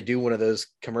time they do one of those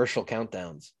commercial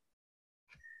countdowns.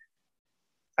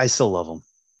 I still love them.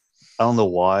 I don't know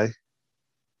why.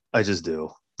 I just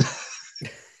do.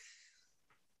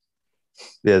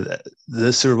 Yeah,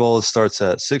 this Super Bowl starts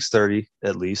at 6:30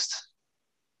 at least.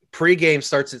 Pre-game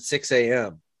starts at 6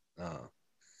 a.m.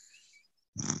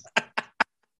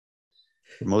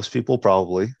 Most people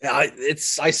probably.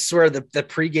 I swear the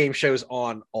pregame show's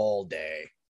on all day.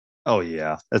 Oh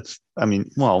yeah,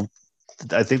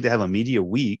 I think they have a media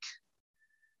week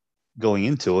going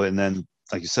into it, and then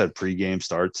like you said, pregame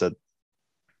starts at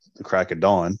the crack of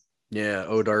dawn. Yeah,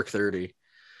 dark 30.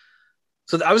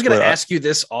 So I was going to ask you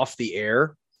this off the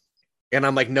air, and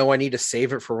I'm like, no, I need to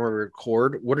save it for when we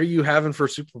record. What are you having for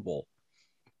Super Bowl?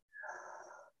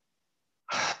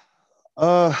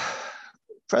 Probably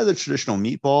the traditional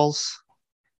meatballs,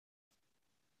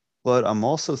 but I'm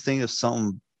also thinking of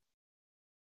something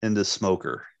in the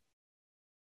smoker.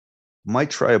 Might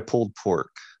try a pulled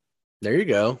pork. There you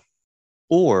go.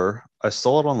 Or I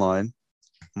saw it online.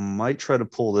 Might try to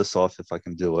pull this off if I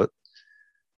can do it,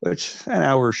 which an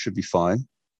hour should be fine.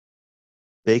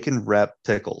 Bacon wrapped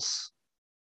pickles.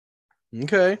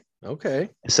 Okay.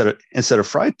 Instead of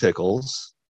fried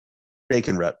pickles,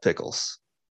 bacon wrapped pickles.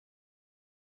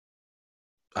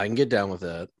 I can get down with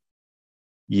that.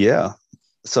 Yeah.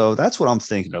 So that's what I'm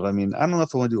thinking of. I mean, I don't know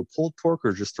if I want to do a pulled pork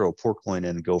or just throw a pork loin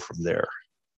in and go from there.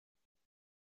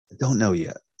 I don't know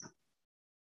yet.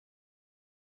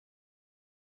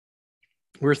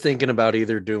 We're thinking about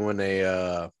either doing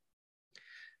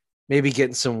maybe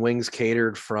getting some wings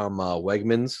catered from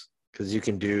Wegmans, because you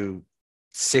can do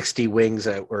 60 wings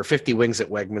or 50 wings at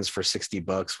Wegmans for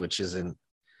 $60, which isn't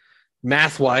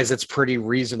math-wise, it's pretty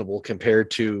reasonable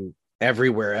compared to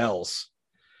everywhere else.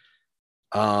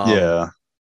 Yeah.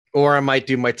 Or I might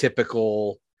do my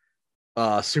typical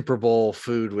Super Bowl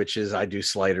food, which is I do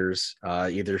sliders,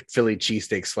 either Philly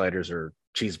cheesesteak sliders or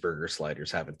cheeseburger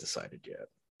sliders. Haven't decided yet.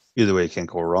 Either way, you can't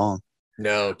go wrong.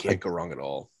 No, can't go wrong at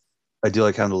all. I do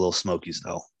like having the little smokies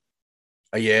though.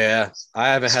 Yeah, I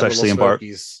haven't had little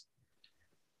smokies.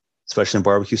 Especially in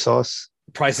barbecue sauce.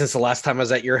 Probably since the last time I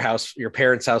was at your house, your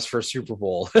parents' house for a Super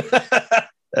Bowl.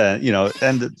 And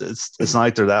it's not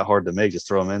like they're that hard to make. Just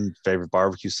throw them in favorite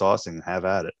barbecue sauce and have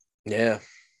at it. Yeah.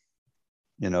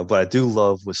 But I do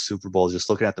love with Super Bowl just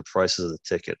looking at the prices of the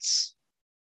tickets.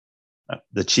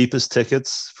 The cheapest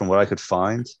tickets from what I could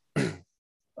find,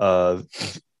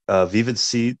 Vivid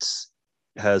Seats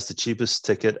has the cheapest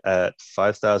ticket at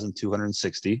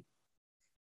 5,260.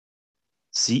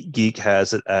 SeatGeek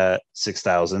has it at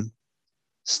 6,000.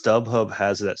 StubHub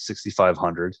has it at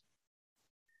 6,500.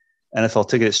 NFL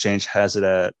Ticket Exchange has it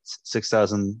at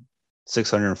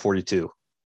 6,642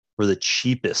 for the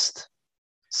cheapest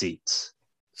seats.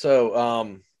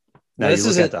 So Now you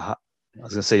look at I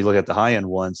was gonna say you look at the high end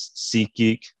ones.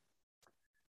 SeatGeek,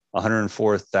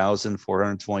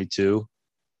 104,422.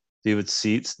 Vivid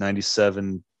Seats,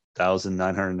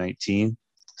 97,919.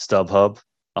 StubHub,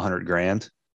 100 grand.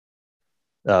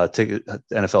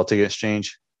 NFL Ticket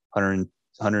Exchange,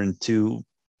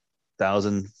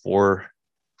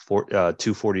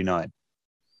 102,249.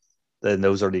 Then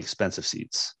those are the expensive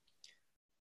seats.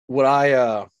 What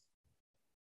I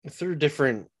through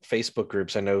different Facebook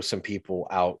groups, I know some people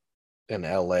out in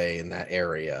LA in that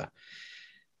area.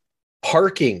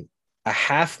 Parking a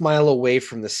half mile away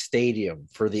from the stadium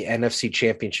for the NFC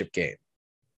Championship game.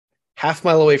 Half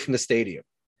mile away from the stadium,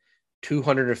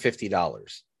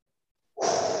 $250.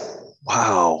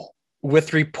 Wow.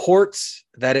 With reports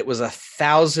that it was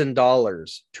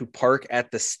 $1,000 to park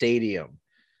at the stadium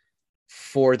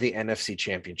for the NFC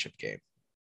Championship game.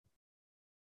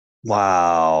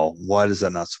 Wow. Why does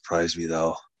that not surprise me,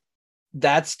 though?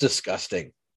 That's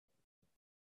disgusting.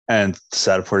 And the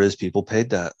sad part is people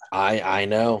paid that. I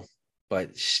know,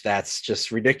 but that's just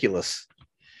ridiculous.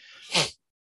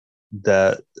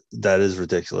 That is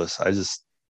ridiculous.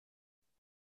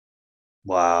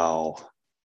 Wow.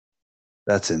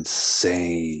 That's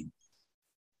insane.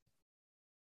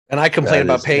 And I complain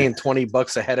about paying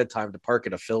 $20 ahead of time to park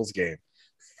at a Phil's game.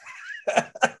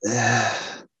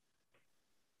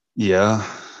 Yeah.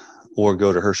 Or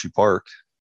go to Hershey Park.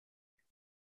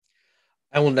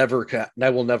 I will never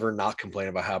not complain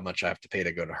about how much I have to pay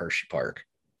to go to Hershey Park.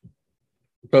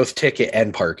 Both ticket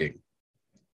and parking.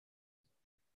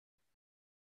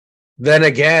 Then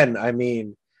again, I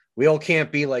mean, we all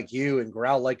can't be like you and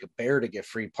growl like a bear to get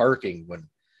free parking when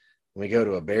we go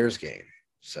to a Bears game.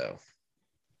 So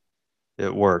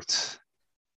it worked.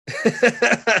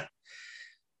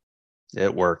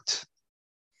 It worked.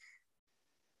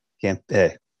 Can't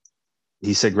pay.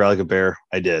 He said growl like a bear.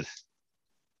 I did.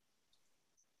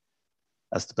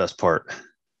 That's the best part.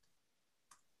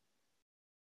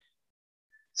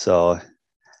 So,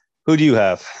 who do you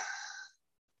have?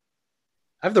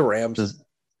 I have the Rams.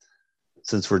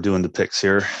 Since we're doing the picks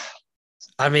here.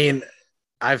 I mean,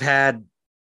 I've had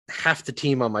half the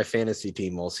team on my fantasy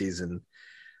team all season.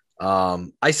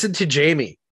 I said to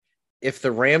Jamie, if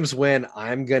the Rams win,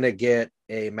 I'm going to get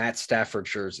a Matt Stafford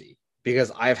jersey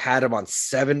because I've had him on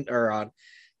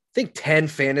 10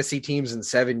 fantasy teams in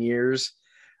 7 years.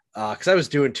 Because I was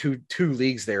doing two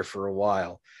leagues there for a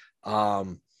while.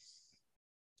 I'm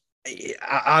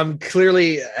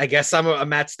clearly, I guess I'm a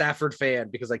Matt Stafford fan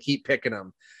because I keep picking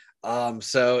him.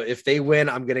 So if they win,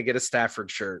 I'm going to get a Stafford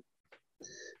shirt.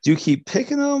 Do you keep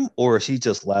picking him or is he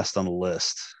just last on the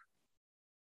list?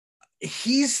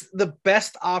 He's the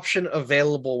best option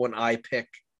available when I pick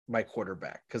my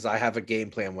quarterback because I have a game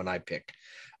plan when I pick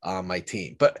my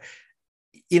team. But,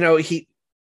 you know,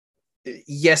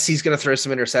 yes, he's going to throw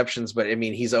some interceptions, but I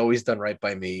mean, he's always done right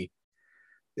by me.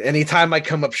 Anytime I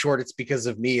come up short, it's because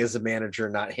of me as a manager,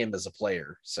 not him as a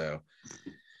player. So,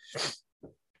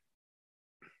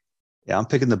 yeah, I'm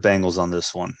picking the Bengals on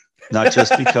this one. Not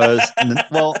just because,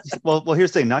 well,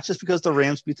 here's the thing. Not just because the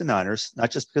Rams beat the Niners,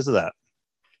 not just because of that.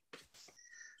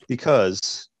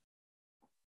 Because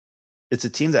it's a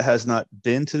team that has not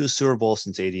been to the Super Bowl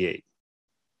since '88.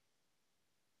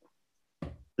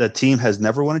 The team has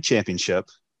never won a championship.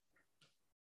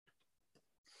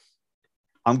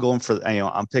 I'm going for,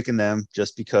 I'm picking them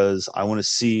just because I want to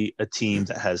see a team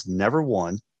that has never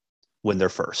won win their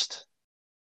first.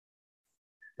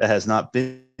 That has not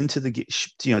been to the,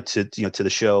 to the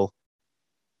show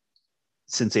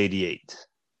since '88.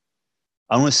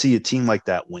 I want to see a team like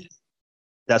that win.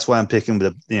 That's why I'm picking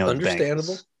the,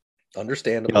 understandable. The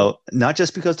Understandable. Not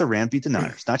just because the Rams beat the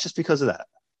Niners, not just because of that.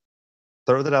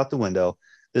 Throw that out the window.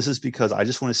 This is because I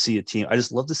just want to see a team. I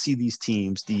just love to see these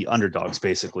teams, the underdogs,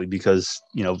 basically, because,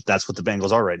 that's what the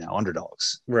Bengals are right now,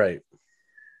 underdogs. Right.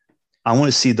 I want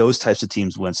to see those types of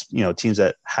teams win, teams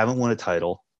that haven't won a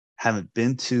title, haven't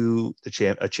been to a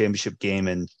championship game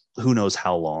in who knows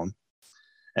how long.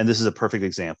 And this is a perfect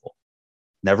example.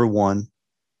 Never won.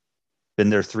 Been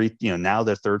there now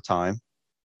their third time.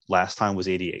 Last time was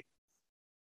 '88.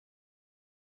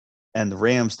 And the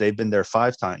Rams, they've been there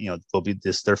 5 times. They'll be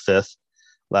their 5th.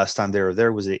 Last time they were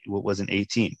there was in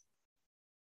 18.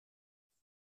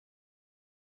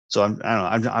 So I don't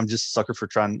know. I'm just a sucker for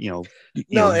trying, going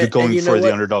for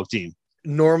the underdog team.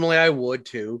 Normally I would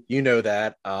too. You know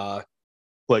that.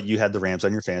 But you had the Rams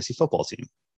on your fantasy football team.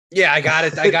 Yeah, I got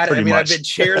it. I got it. I Pretty mean, I've much. been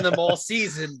cheering them all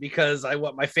season because I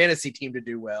want my fantasy team to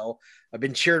do well. I've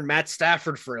been cheering Matt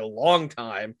Stafford for a long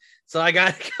time, so I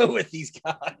got to go with these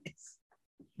guys.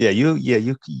 Yeah, you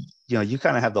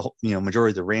kind of have the whole,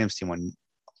 majority of the Rams team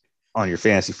on your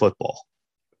fantasy football.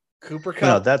 Cooper No,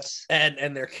 Kupp that's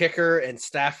and their kicker and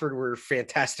Stafford were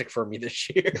fantastic for me this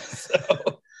year.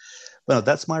 So no,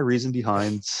 that's my reason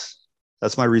behind.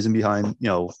 That's my reason behind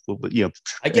I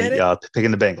get it.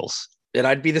 Picking the Bengals. And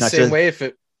I'd be the Not same just- way if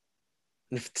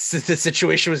the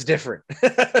situation was different.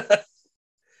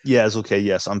 Yes, okay,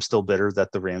 yes, I'm still bitter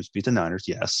that the Rams beat the Niners.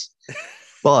 Yes,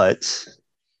 but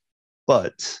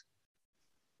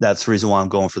that's the reason why I'm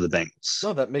going for the Bengals.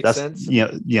 No, that makes That's sense.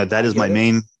 That is my get it.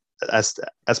 main.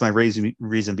 That's my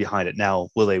reason behind it. Now,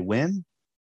 will they win?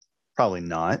 Probably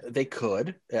not. They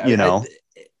could. Well,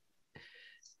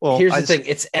 Here's the thing: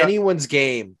 it's anyone's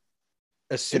game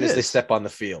as soon as they step on the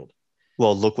field.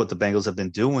 Well, look what the Bengals have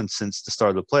been doing since the start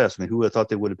of the playoffs. I mean, who would have thought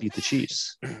they would have beat the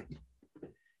Chiefs? Who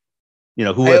would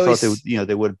have thought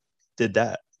they would have did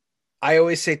that? I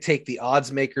always say take the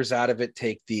odds makers out of it,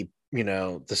 take the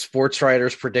sports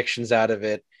writers' predictions out of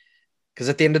it, because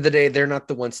at the end of the day, they're not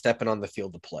the ones stepping on the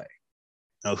field to play.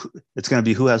 No, it's going to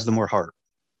be who has the more heart.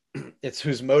 It's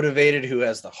who's motivated, who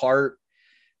has the heart.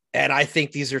 And I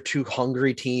think these are two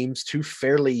hungry teams, two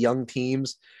fairly young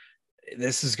teams.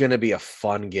 This is going to be a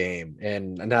fun game.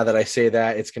 And now that I say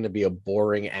that, it's going to be a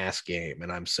boring ass game.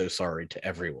 And I'm so sorry to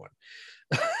everyone.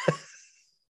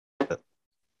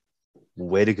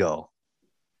 Way to go.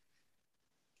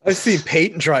 I've seen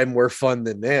Peyton try more fun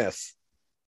than this.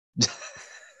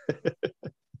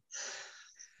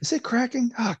 Is it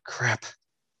cracking? Oh, crap.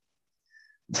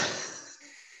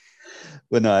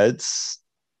 But no, it's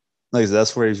like I said,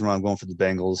 that's where I'm going for the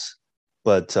Bengals.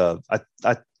 But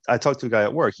I talked to a guy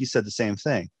at work. He said the same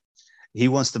thing. He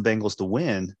wants the Bengals to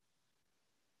win,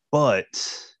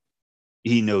 but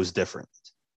he knows different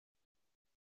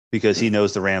because he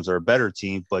knows the Rams are a better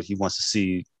team, but he wants to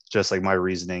see, just like my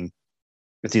reasoning,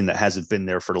 a team that hasn't been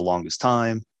there for the longest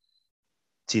time,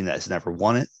 a team that has never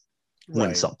won it,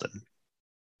 win something.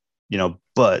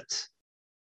 But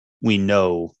we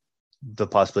know the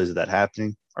possibilities of that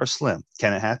happening are slim.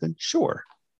 Can it happen? Sure.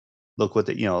 Look what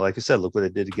like I said, look what they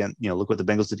did again. Look what the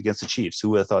Bengals did against the Chiefs. Who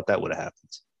would have thought that would have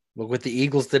happened? Look what the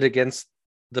Eagles did against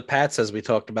the Pats, as we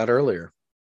talked about earlier.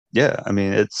 Yeah, I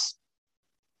mean, it's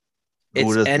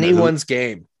anyone's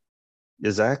game.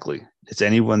 Exactly. It's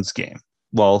anyone's game.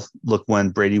 Well, look when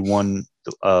Brady won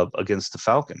against the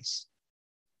Falcons.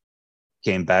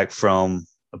 Came back from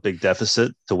a big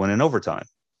deficit to win in overtime.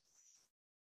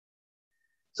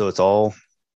 So it's all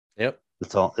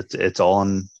it's all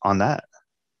on that.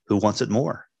 Who wants it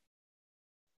more?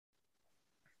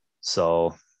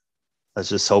 So let's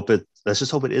just hope it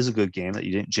is a good game, that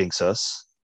you didn't jinx us.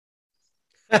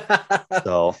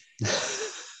 So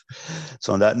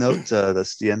on that note,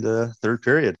 that's the end of third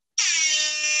period.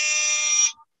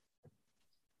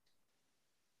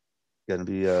 Gonna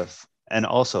be and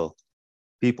also,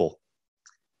 people,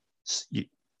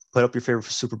 put up your favorite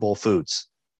Super Bowl foods.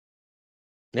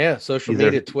 Yeah, social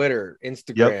media, Twitter,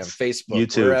 Instagram, Facebook,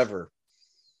 YouTube, wherever.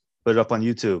 Put it up on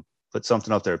YouTube. Put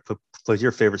something up there. Put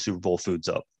your favorite Super Bowl foods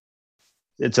up.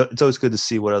 It's always good to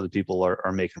see what other people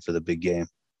are making for the big game.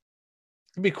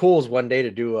 It'd be cool as one day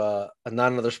to do a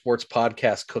Not Another Sports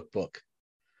podcast cookbook.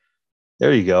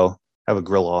 There you go. Have a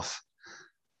grill off.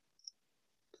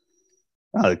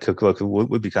 The cookbook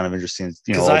would be kind of interesting.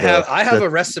 Because I have a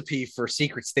recipe for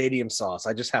secret stadium sauce.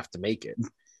 I just have to make it.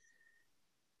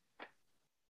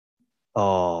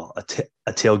 Oh, a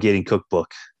tailgating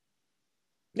cookbook.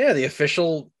 Yeah, the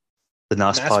official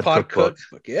NASPod cookbook.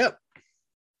 Yep.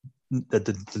 The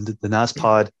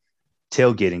NASPod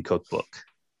tailgating cookbook.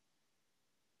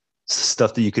 It's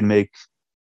stuff that you can make,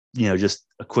 just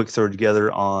a quick throw together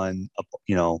on a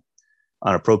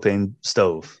propane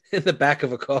stove. In the back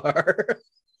of a car.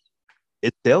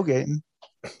 It's tailgating.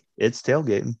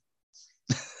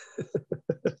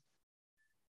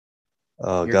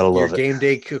 Oh, gotta love your game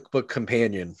day cookbook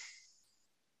companion.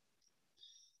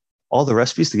 All the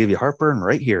recipes to give you heartburn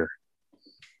right here.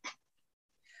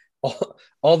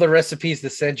 All the recipes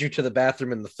that send you to the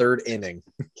bathroom in the third inning.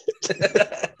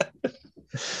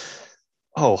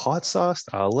 Oh, hot sauce.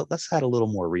 Let's add a little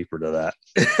more Reaper to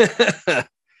that.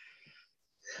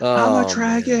 I'm a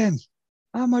dragon. Man.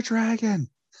 I'm a dragon.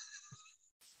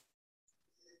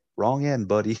 Wrong end,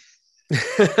 buddy.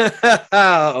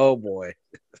 Oh boy.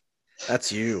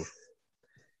 That's you.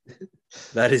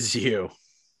 That is you.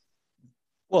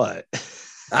 What?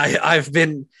 I've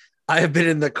been I have been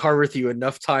in the car with you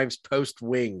enough times post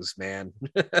wings, man.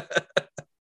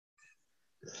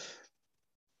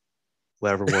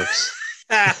 Whatever works.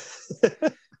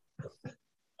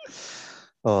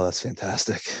 Oh, that's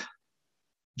fantastic.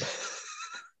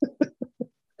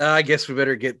 I guess we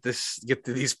better get to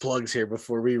these plugs here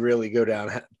before we really go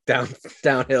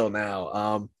downhill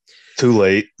now. Too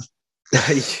late.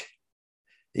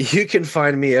 You can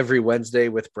find me every Wednesday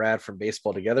with Brad from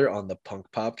Baseball Together on the Punk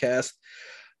Podcast.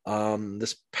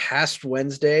 This past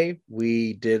Wednesday,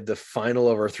 we did the final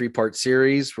of our 3-part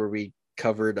series where we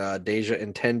covered Deja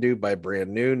Intendu by Brand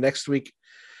New. Next week,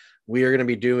 we are going to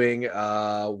be doing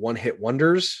One Hit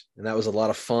Wonders, and that was a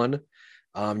lot of fun.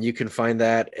 You can find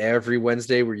that every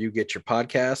Wednesday where you get your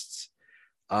podcasts.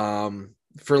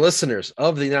 For listeners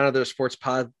of the Not Other Sports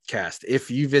Podcast, if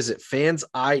you visit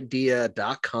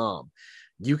fansidea.com,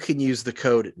 you can use the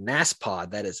code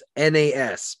NASPOD, that is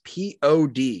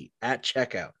NASPOD, at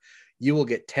checkout. You will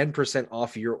get 10%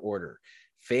 off your order.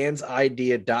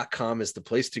 Fansidea.com is the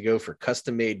place to go for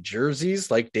custom-made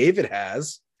jerseys like David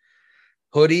has,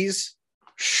 hoodies,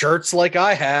 shirts like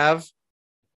I have,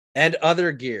 and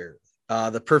other gear.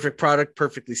 The perfect product,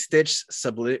 perfectly stitched,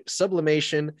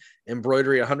 sublimation,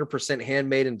 embroidery, 100%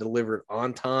 handmade and delivered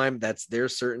on time. That's their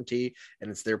certainty, and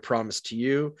it's their promise to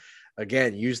you.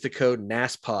 Again, use the code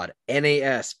NASPOD,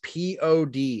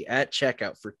 NASPOD, at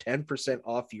checkout for 10%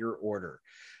 off your order.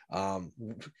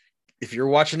 If you're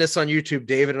watching this on YouTube,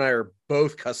 David and I are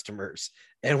both customers,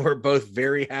 and we're both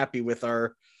very happy with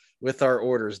our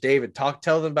orders. David,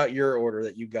 tell them about your order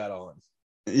that you got on.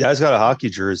 Yeah, I just got a hockey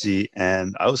jersey,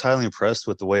 and I was highly impressed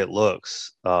with the way it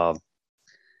looks.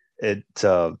 It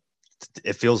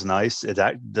feels nice.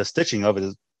 The stitching of it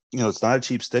is, it's not a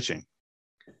cheap stitching.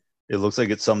 It looks like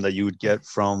it's something that you would get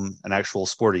from an actual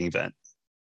sporting event,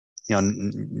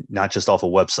 not just off a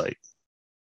website.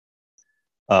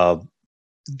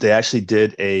 They actually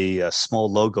did a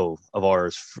small logo of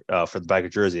ours for the back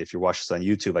of jersey. If you're watching this on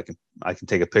YouTube, I can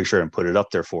take a picture and put it up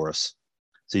there for us,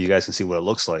 so you guys can see what it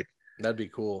looks like. That'd be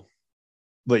cool.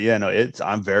 But yeah, no,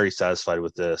 I'm very satisfied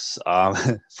with this.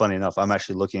 Funny enough, I'm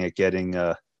actually looking at getting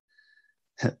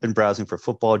been browsing for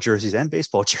football jerseys and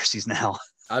baseball jerseys now.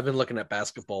 I've been looking at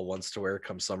basketball ones to wear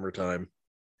come summertime.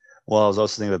 Well, I was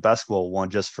also thinking of a basketball one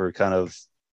just for kind of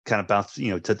bounce,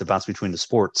 to bounce between the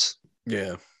sports.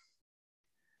 Yeah.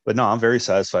 But no, I'm very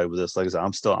satisfied with this. Like I said,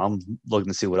 I'm looking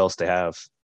to see what else they have.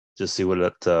 Just see what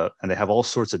it and they have all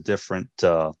sorts of different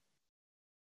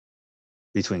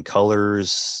between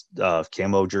colors,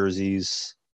 camo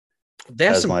jerseys. They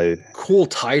have some cool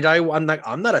tie-dye. I'm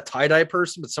not a tie-dye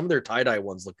person, but some of their tie-dye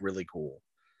ones look really cool.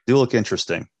 Do look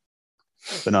interesting.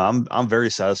 But no, I'm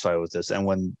very satisfied with this. And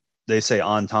when they say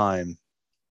on time,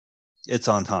 it's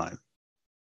on time.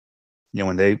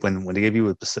 When they give you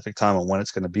a specific time on when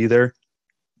it's going to be there,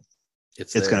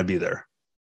 it's going to be there,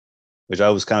 which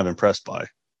I was kind of impressed by. Of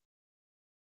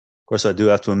course, I do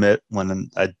have to admit,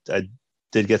 when I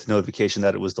did get the notification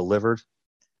that it was delivered,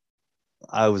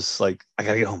 I was like, I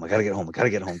gotta get home.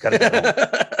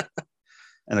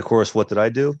 And of course, what did I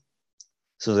do?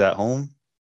 So I got home,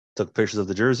 took pictures of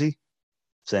the jersey,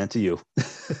 sent it to you.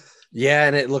 Yeah,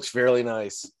 and it looks fairly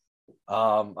nice.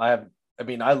 I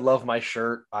love my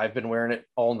shirt. I've been wearing it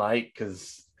all night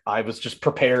because I was just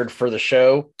prepared for the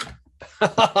show.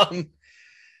 But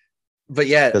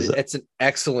yeah, it's an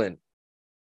excellent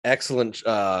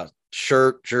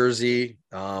shirt, jersey.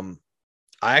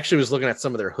 I actually was looking at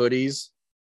some of their hoodies.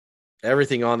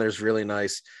 Everything on there is really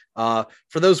nice. For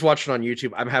those watching on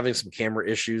YouTube, I'm having some camera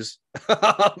issues.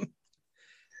 Of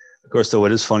course, though,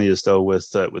 what is funny is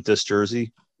with this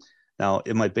jersey. Now,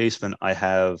 in my basement, I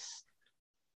have.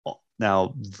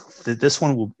 Now, this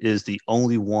one is the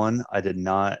only one I did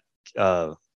not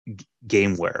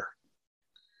game wear.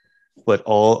 But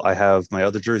I have my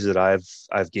other jersey that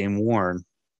I've game worn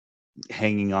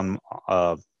hanging in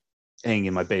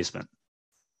my basement.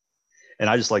 And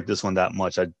I just like this one that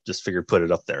much. I just figured put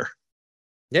it up there.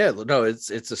 Yeah, no, it's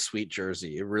a sweet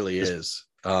jersey. It really is.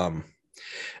 And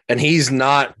he's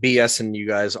not BSing you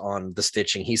guys on the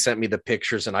stitching. He sent me the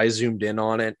pictures and I zoomed in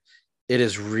on it. It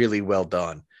is really well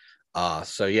done.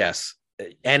 So yes,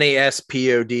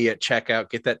 NASPOD at checkout.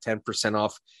 Get that 10%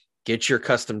 off. Get your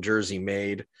custom jersey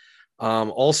made.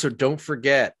 Also, don't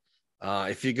forget,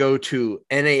 if you go to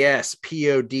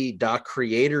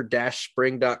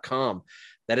naspod.creator-spring.com,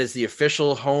 that is the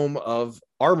official home of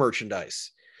our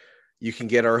merchandise. You can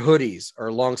get our hoodies,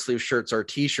 our long sleeve shirts, our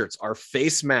t-shirts, our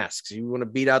face masks. You want to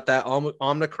beat out that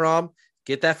Omicron,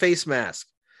 get that face mask.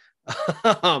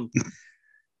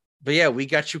 But yeah, we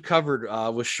got you covered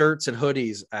with shirts and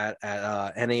hoodies at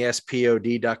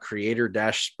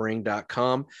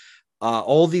naspod.creator-spring.com.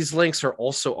 All these links are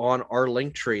also on our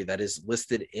link tree that is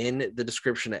listed in the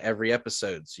description of every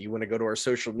episode. So you want to go to our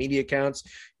social media accounts,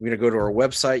 you want to go to our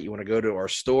website, you want to go to our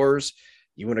stores,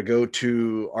 you want to go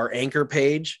to our Anchor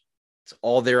page. It's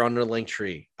all there on the link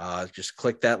tree. Just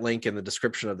click that link in the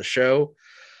description of the show.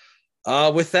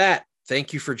 With that,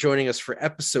 thank you for joining us for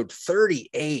episode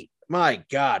 38. My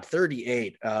God,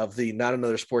 38 of the Not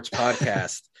Another Sports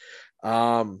podcast.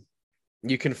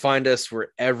 You can find us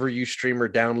wherever you stream or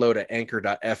download at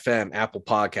anchor.fm, Apple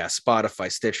Podcasts,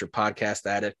 Spotify, Stitcher, Podcast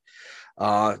Addict,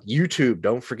 YouTube.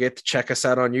 Don't forget to check us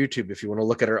out on YouTube if you want to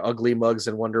look at our ugly mugs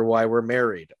and wonder why we're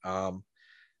married.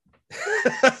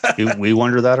 We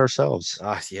wonder that ourselves.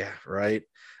 Yeah, right.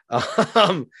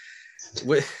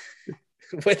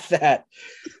 With that,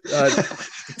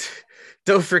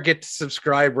 don't forget to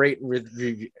subscribe, rate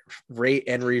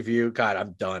and review. God,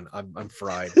 I'm done. I'm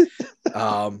fried.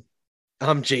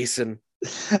 I'm Jason.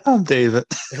 I'm David.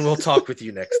 And we'll talk with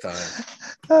you next time.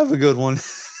 Have a good one.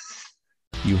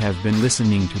 You have been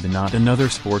listening to the Not Another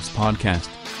Sports podcast.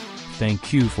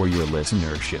 Thank you for your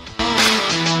listenership.